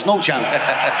otherwise. No chance.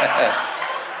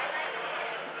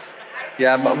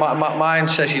 Yeah, mine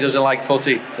says she doesn't like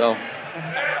footy. So.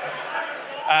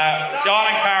 John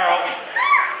and Carol,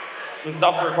 we'll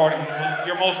stop the recording.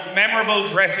 Your most memorable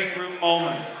dressing room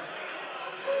moments.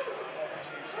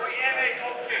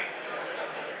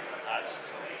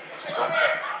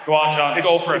 Go on, John.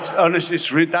 Go for it.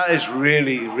 Honestly, that is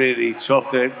really, really tough.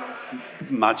 The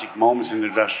magic moments in the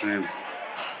dressing room.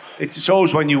 It's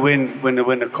always when you win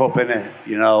the cup, innit?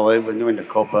 You know, when you win the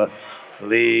cup, the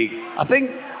league. I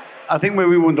think when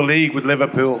we won the league with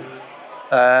Liverpool,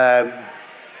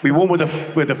 we won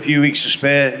with a few weeks to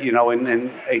spare. You know,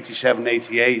 in 87,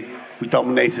 88, we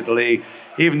dominated the league.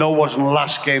 Even though it wasn't the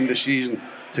last game of the season,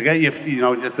 to get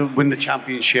to win the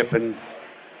championship, and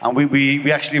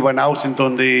we actually went out and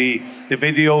done the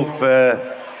video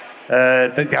for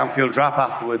the Anfield Wrap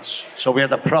afterwards. So we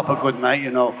had a proper good night, you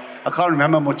know. I can't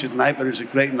remember much of the night, but it was a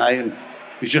great night, and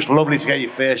it was just lovely to get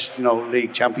your first,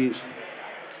 league champions.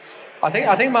 I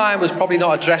think mine was probably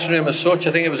not a dressing room as such.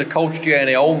 I think it was a coach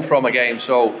journey home from a game.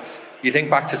 So you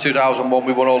think back to 2001,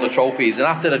 we won all the trophies, and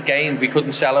after the game we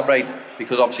couldn't celebrate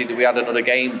because obviously we had another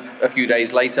game a few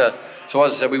days later. So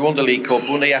as I said, we won the League Cup,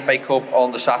 won the FA Cup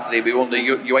on the Saturday, we won the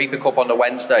UEFA Cup on the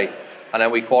Wednesday, and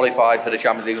then we qualified for the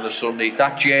Champions League on the Sunday.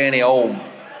 That journey home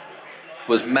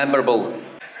was memorable.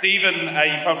 Stephen,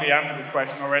 you probably answered this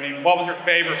question already. What was your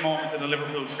favourite moment in the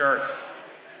Liverpool shirt?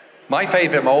 My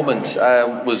favourite moment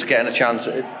was getting a chance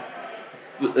to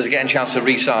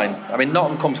re-sign. I mean,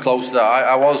 nothing comes close to that.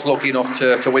 I was lucky enough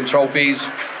to win trophies,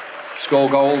 score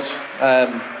goals,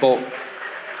 but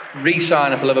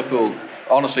re-signing for Liverpool,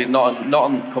 honestly,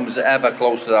 nothing comes ever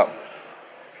close to that.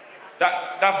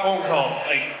 That phone call,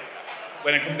 like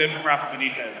when it comes in from Rafa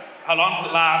Benitez, how long does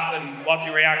it last, and what's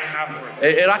your reaction afterwards?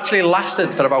 It actually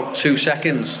lasted for about 2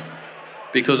 seconds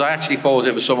because I actually thought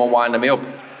it was someone winding me up.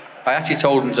 I actually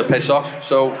told him to piss off.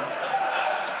 So,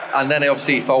 and then I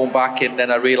obviously phoned back, and then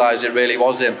I realised it really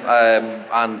was him.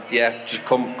 And yeah, just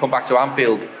come back to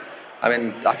Anfield. I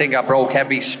mean, I think I broke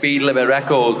every speed limit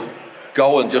record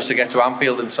going just to get to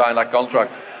Anfield and sign that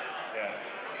contract. Yeah.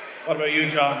 What about you,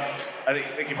 John? I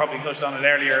think you probably touched on it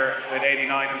earlier with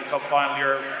 '89 in the cup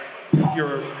final.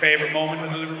 Your favourite moment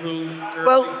in the Liverpool jersey?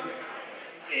 Well,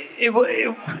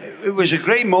 it was a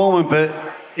great moment, but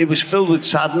it was filled with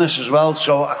sadness as well.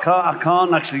 So I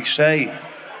can't actually say.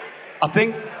 I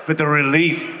think for the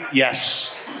relief,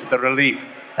 yes, for the relief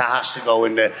that has to go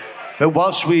in there. But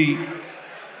whilst we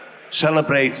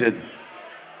celebrated,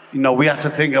 we had to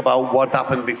think about what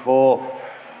happened before.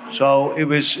 So it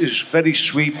was very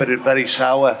sweet, but it's very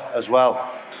sour as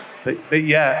well. But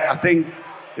yeah, I think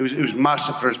it was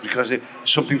massive for us because it's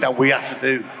something that we had to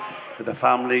do for the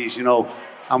families,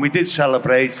 and we did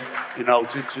celebrate,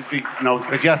 to be,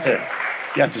 because you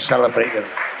had to celebrate them.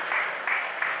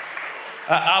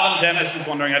 Alan Dennis is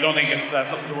wondering, I don't think it's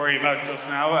something to worry about just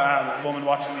now, the woman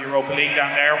watching the Europa League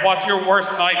down there. What's your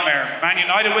worst nightmare? Man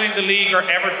United winning the league or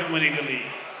Everton winning the league?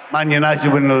 Man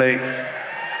United winning the league.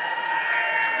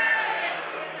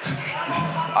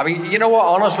 I mean, you know what,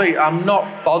 honestly, I'm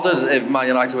not bothered if Man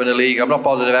United win the league. I'm not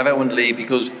bothered if Everton win the league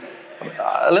because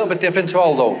a little bit different to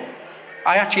Aldo.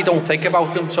 I actually don't think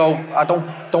about them, so I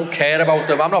don't care about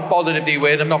them. I'm not bothered if they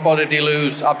win, I'm not bothered if they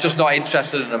lose. I'm just not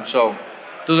interested in them, so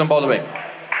it doesn't bother me.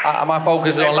 My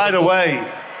focus is on... By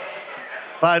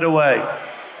the way,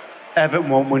 Everton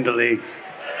won't win the league.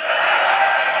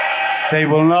 They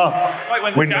will not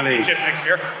win the league. Next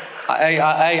year.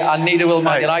 And neither will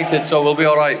Man United, so we'll be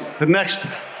all right. The next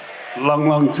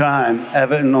long time,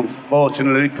 Everton,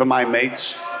 unfortunately for my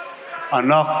mates, are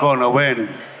not going to win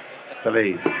the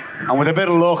league. And with a bit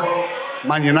of luck,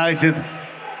 Man United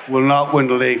will not win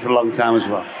the league for a long time as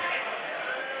well.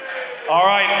 All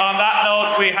right, on that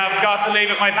note, we have got to leave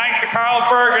it. My thanks to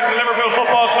Carlsberg and the Liverpool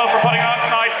Football Club for putting on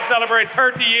tonight to celebrate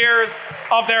 30 years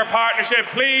of their partnership.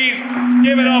 Please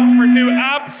give it up for two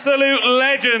absolute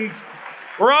legends,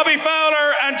 Robbie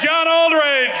Fowler and John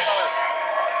Aldridge.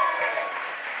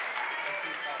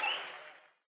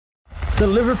 The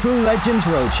Liverpool Legends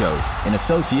Roadshow, in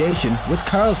association with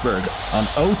Carlsberg on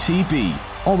OTB.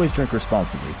 Always drink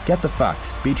responsibly. Get the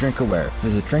fact. Be drink aware.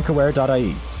 Visit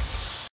drinkaware.ie.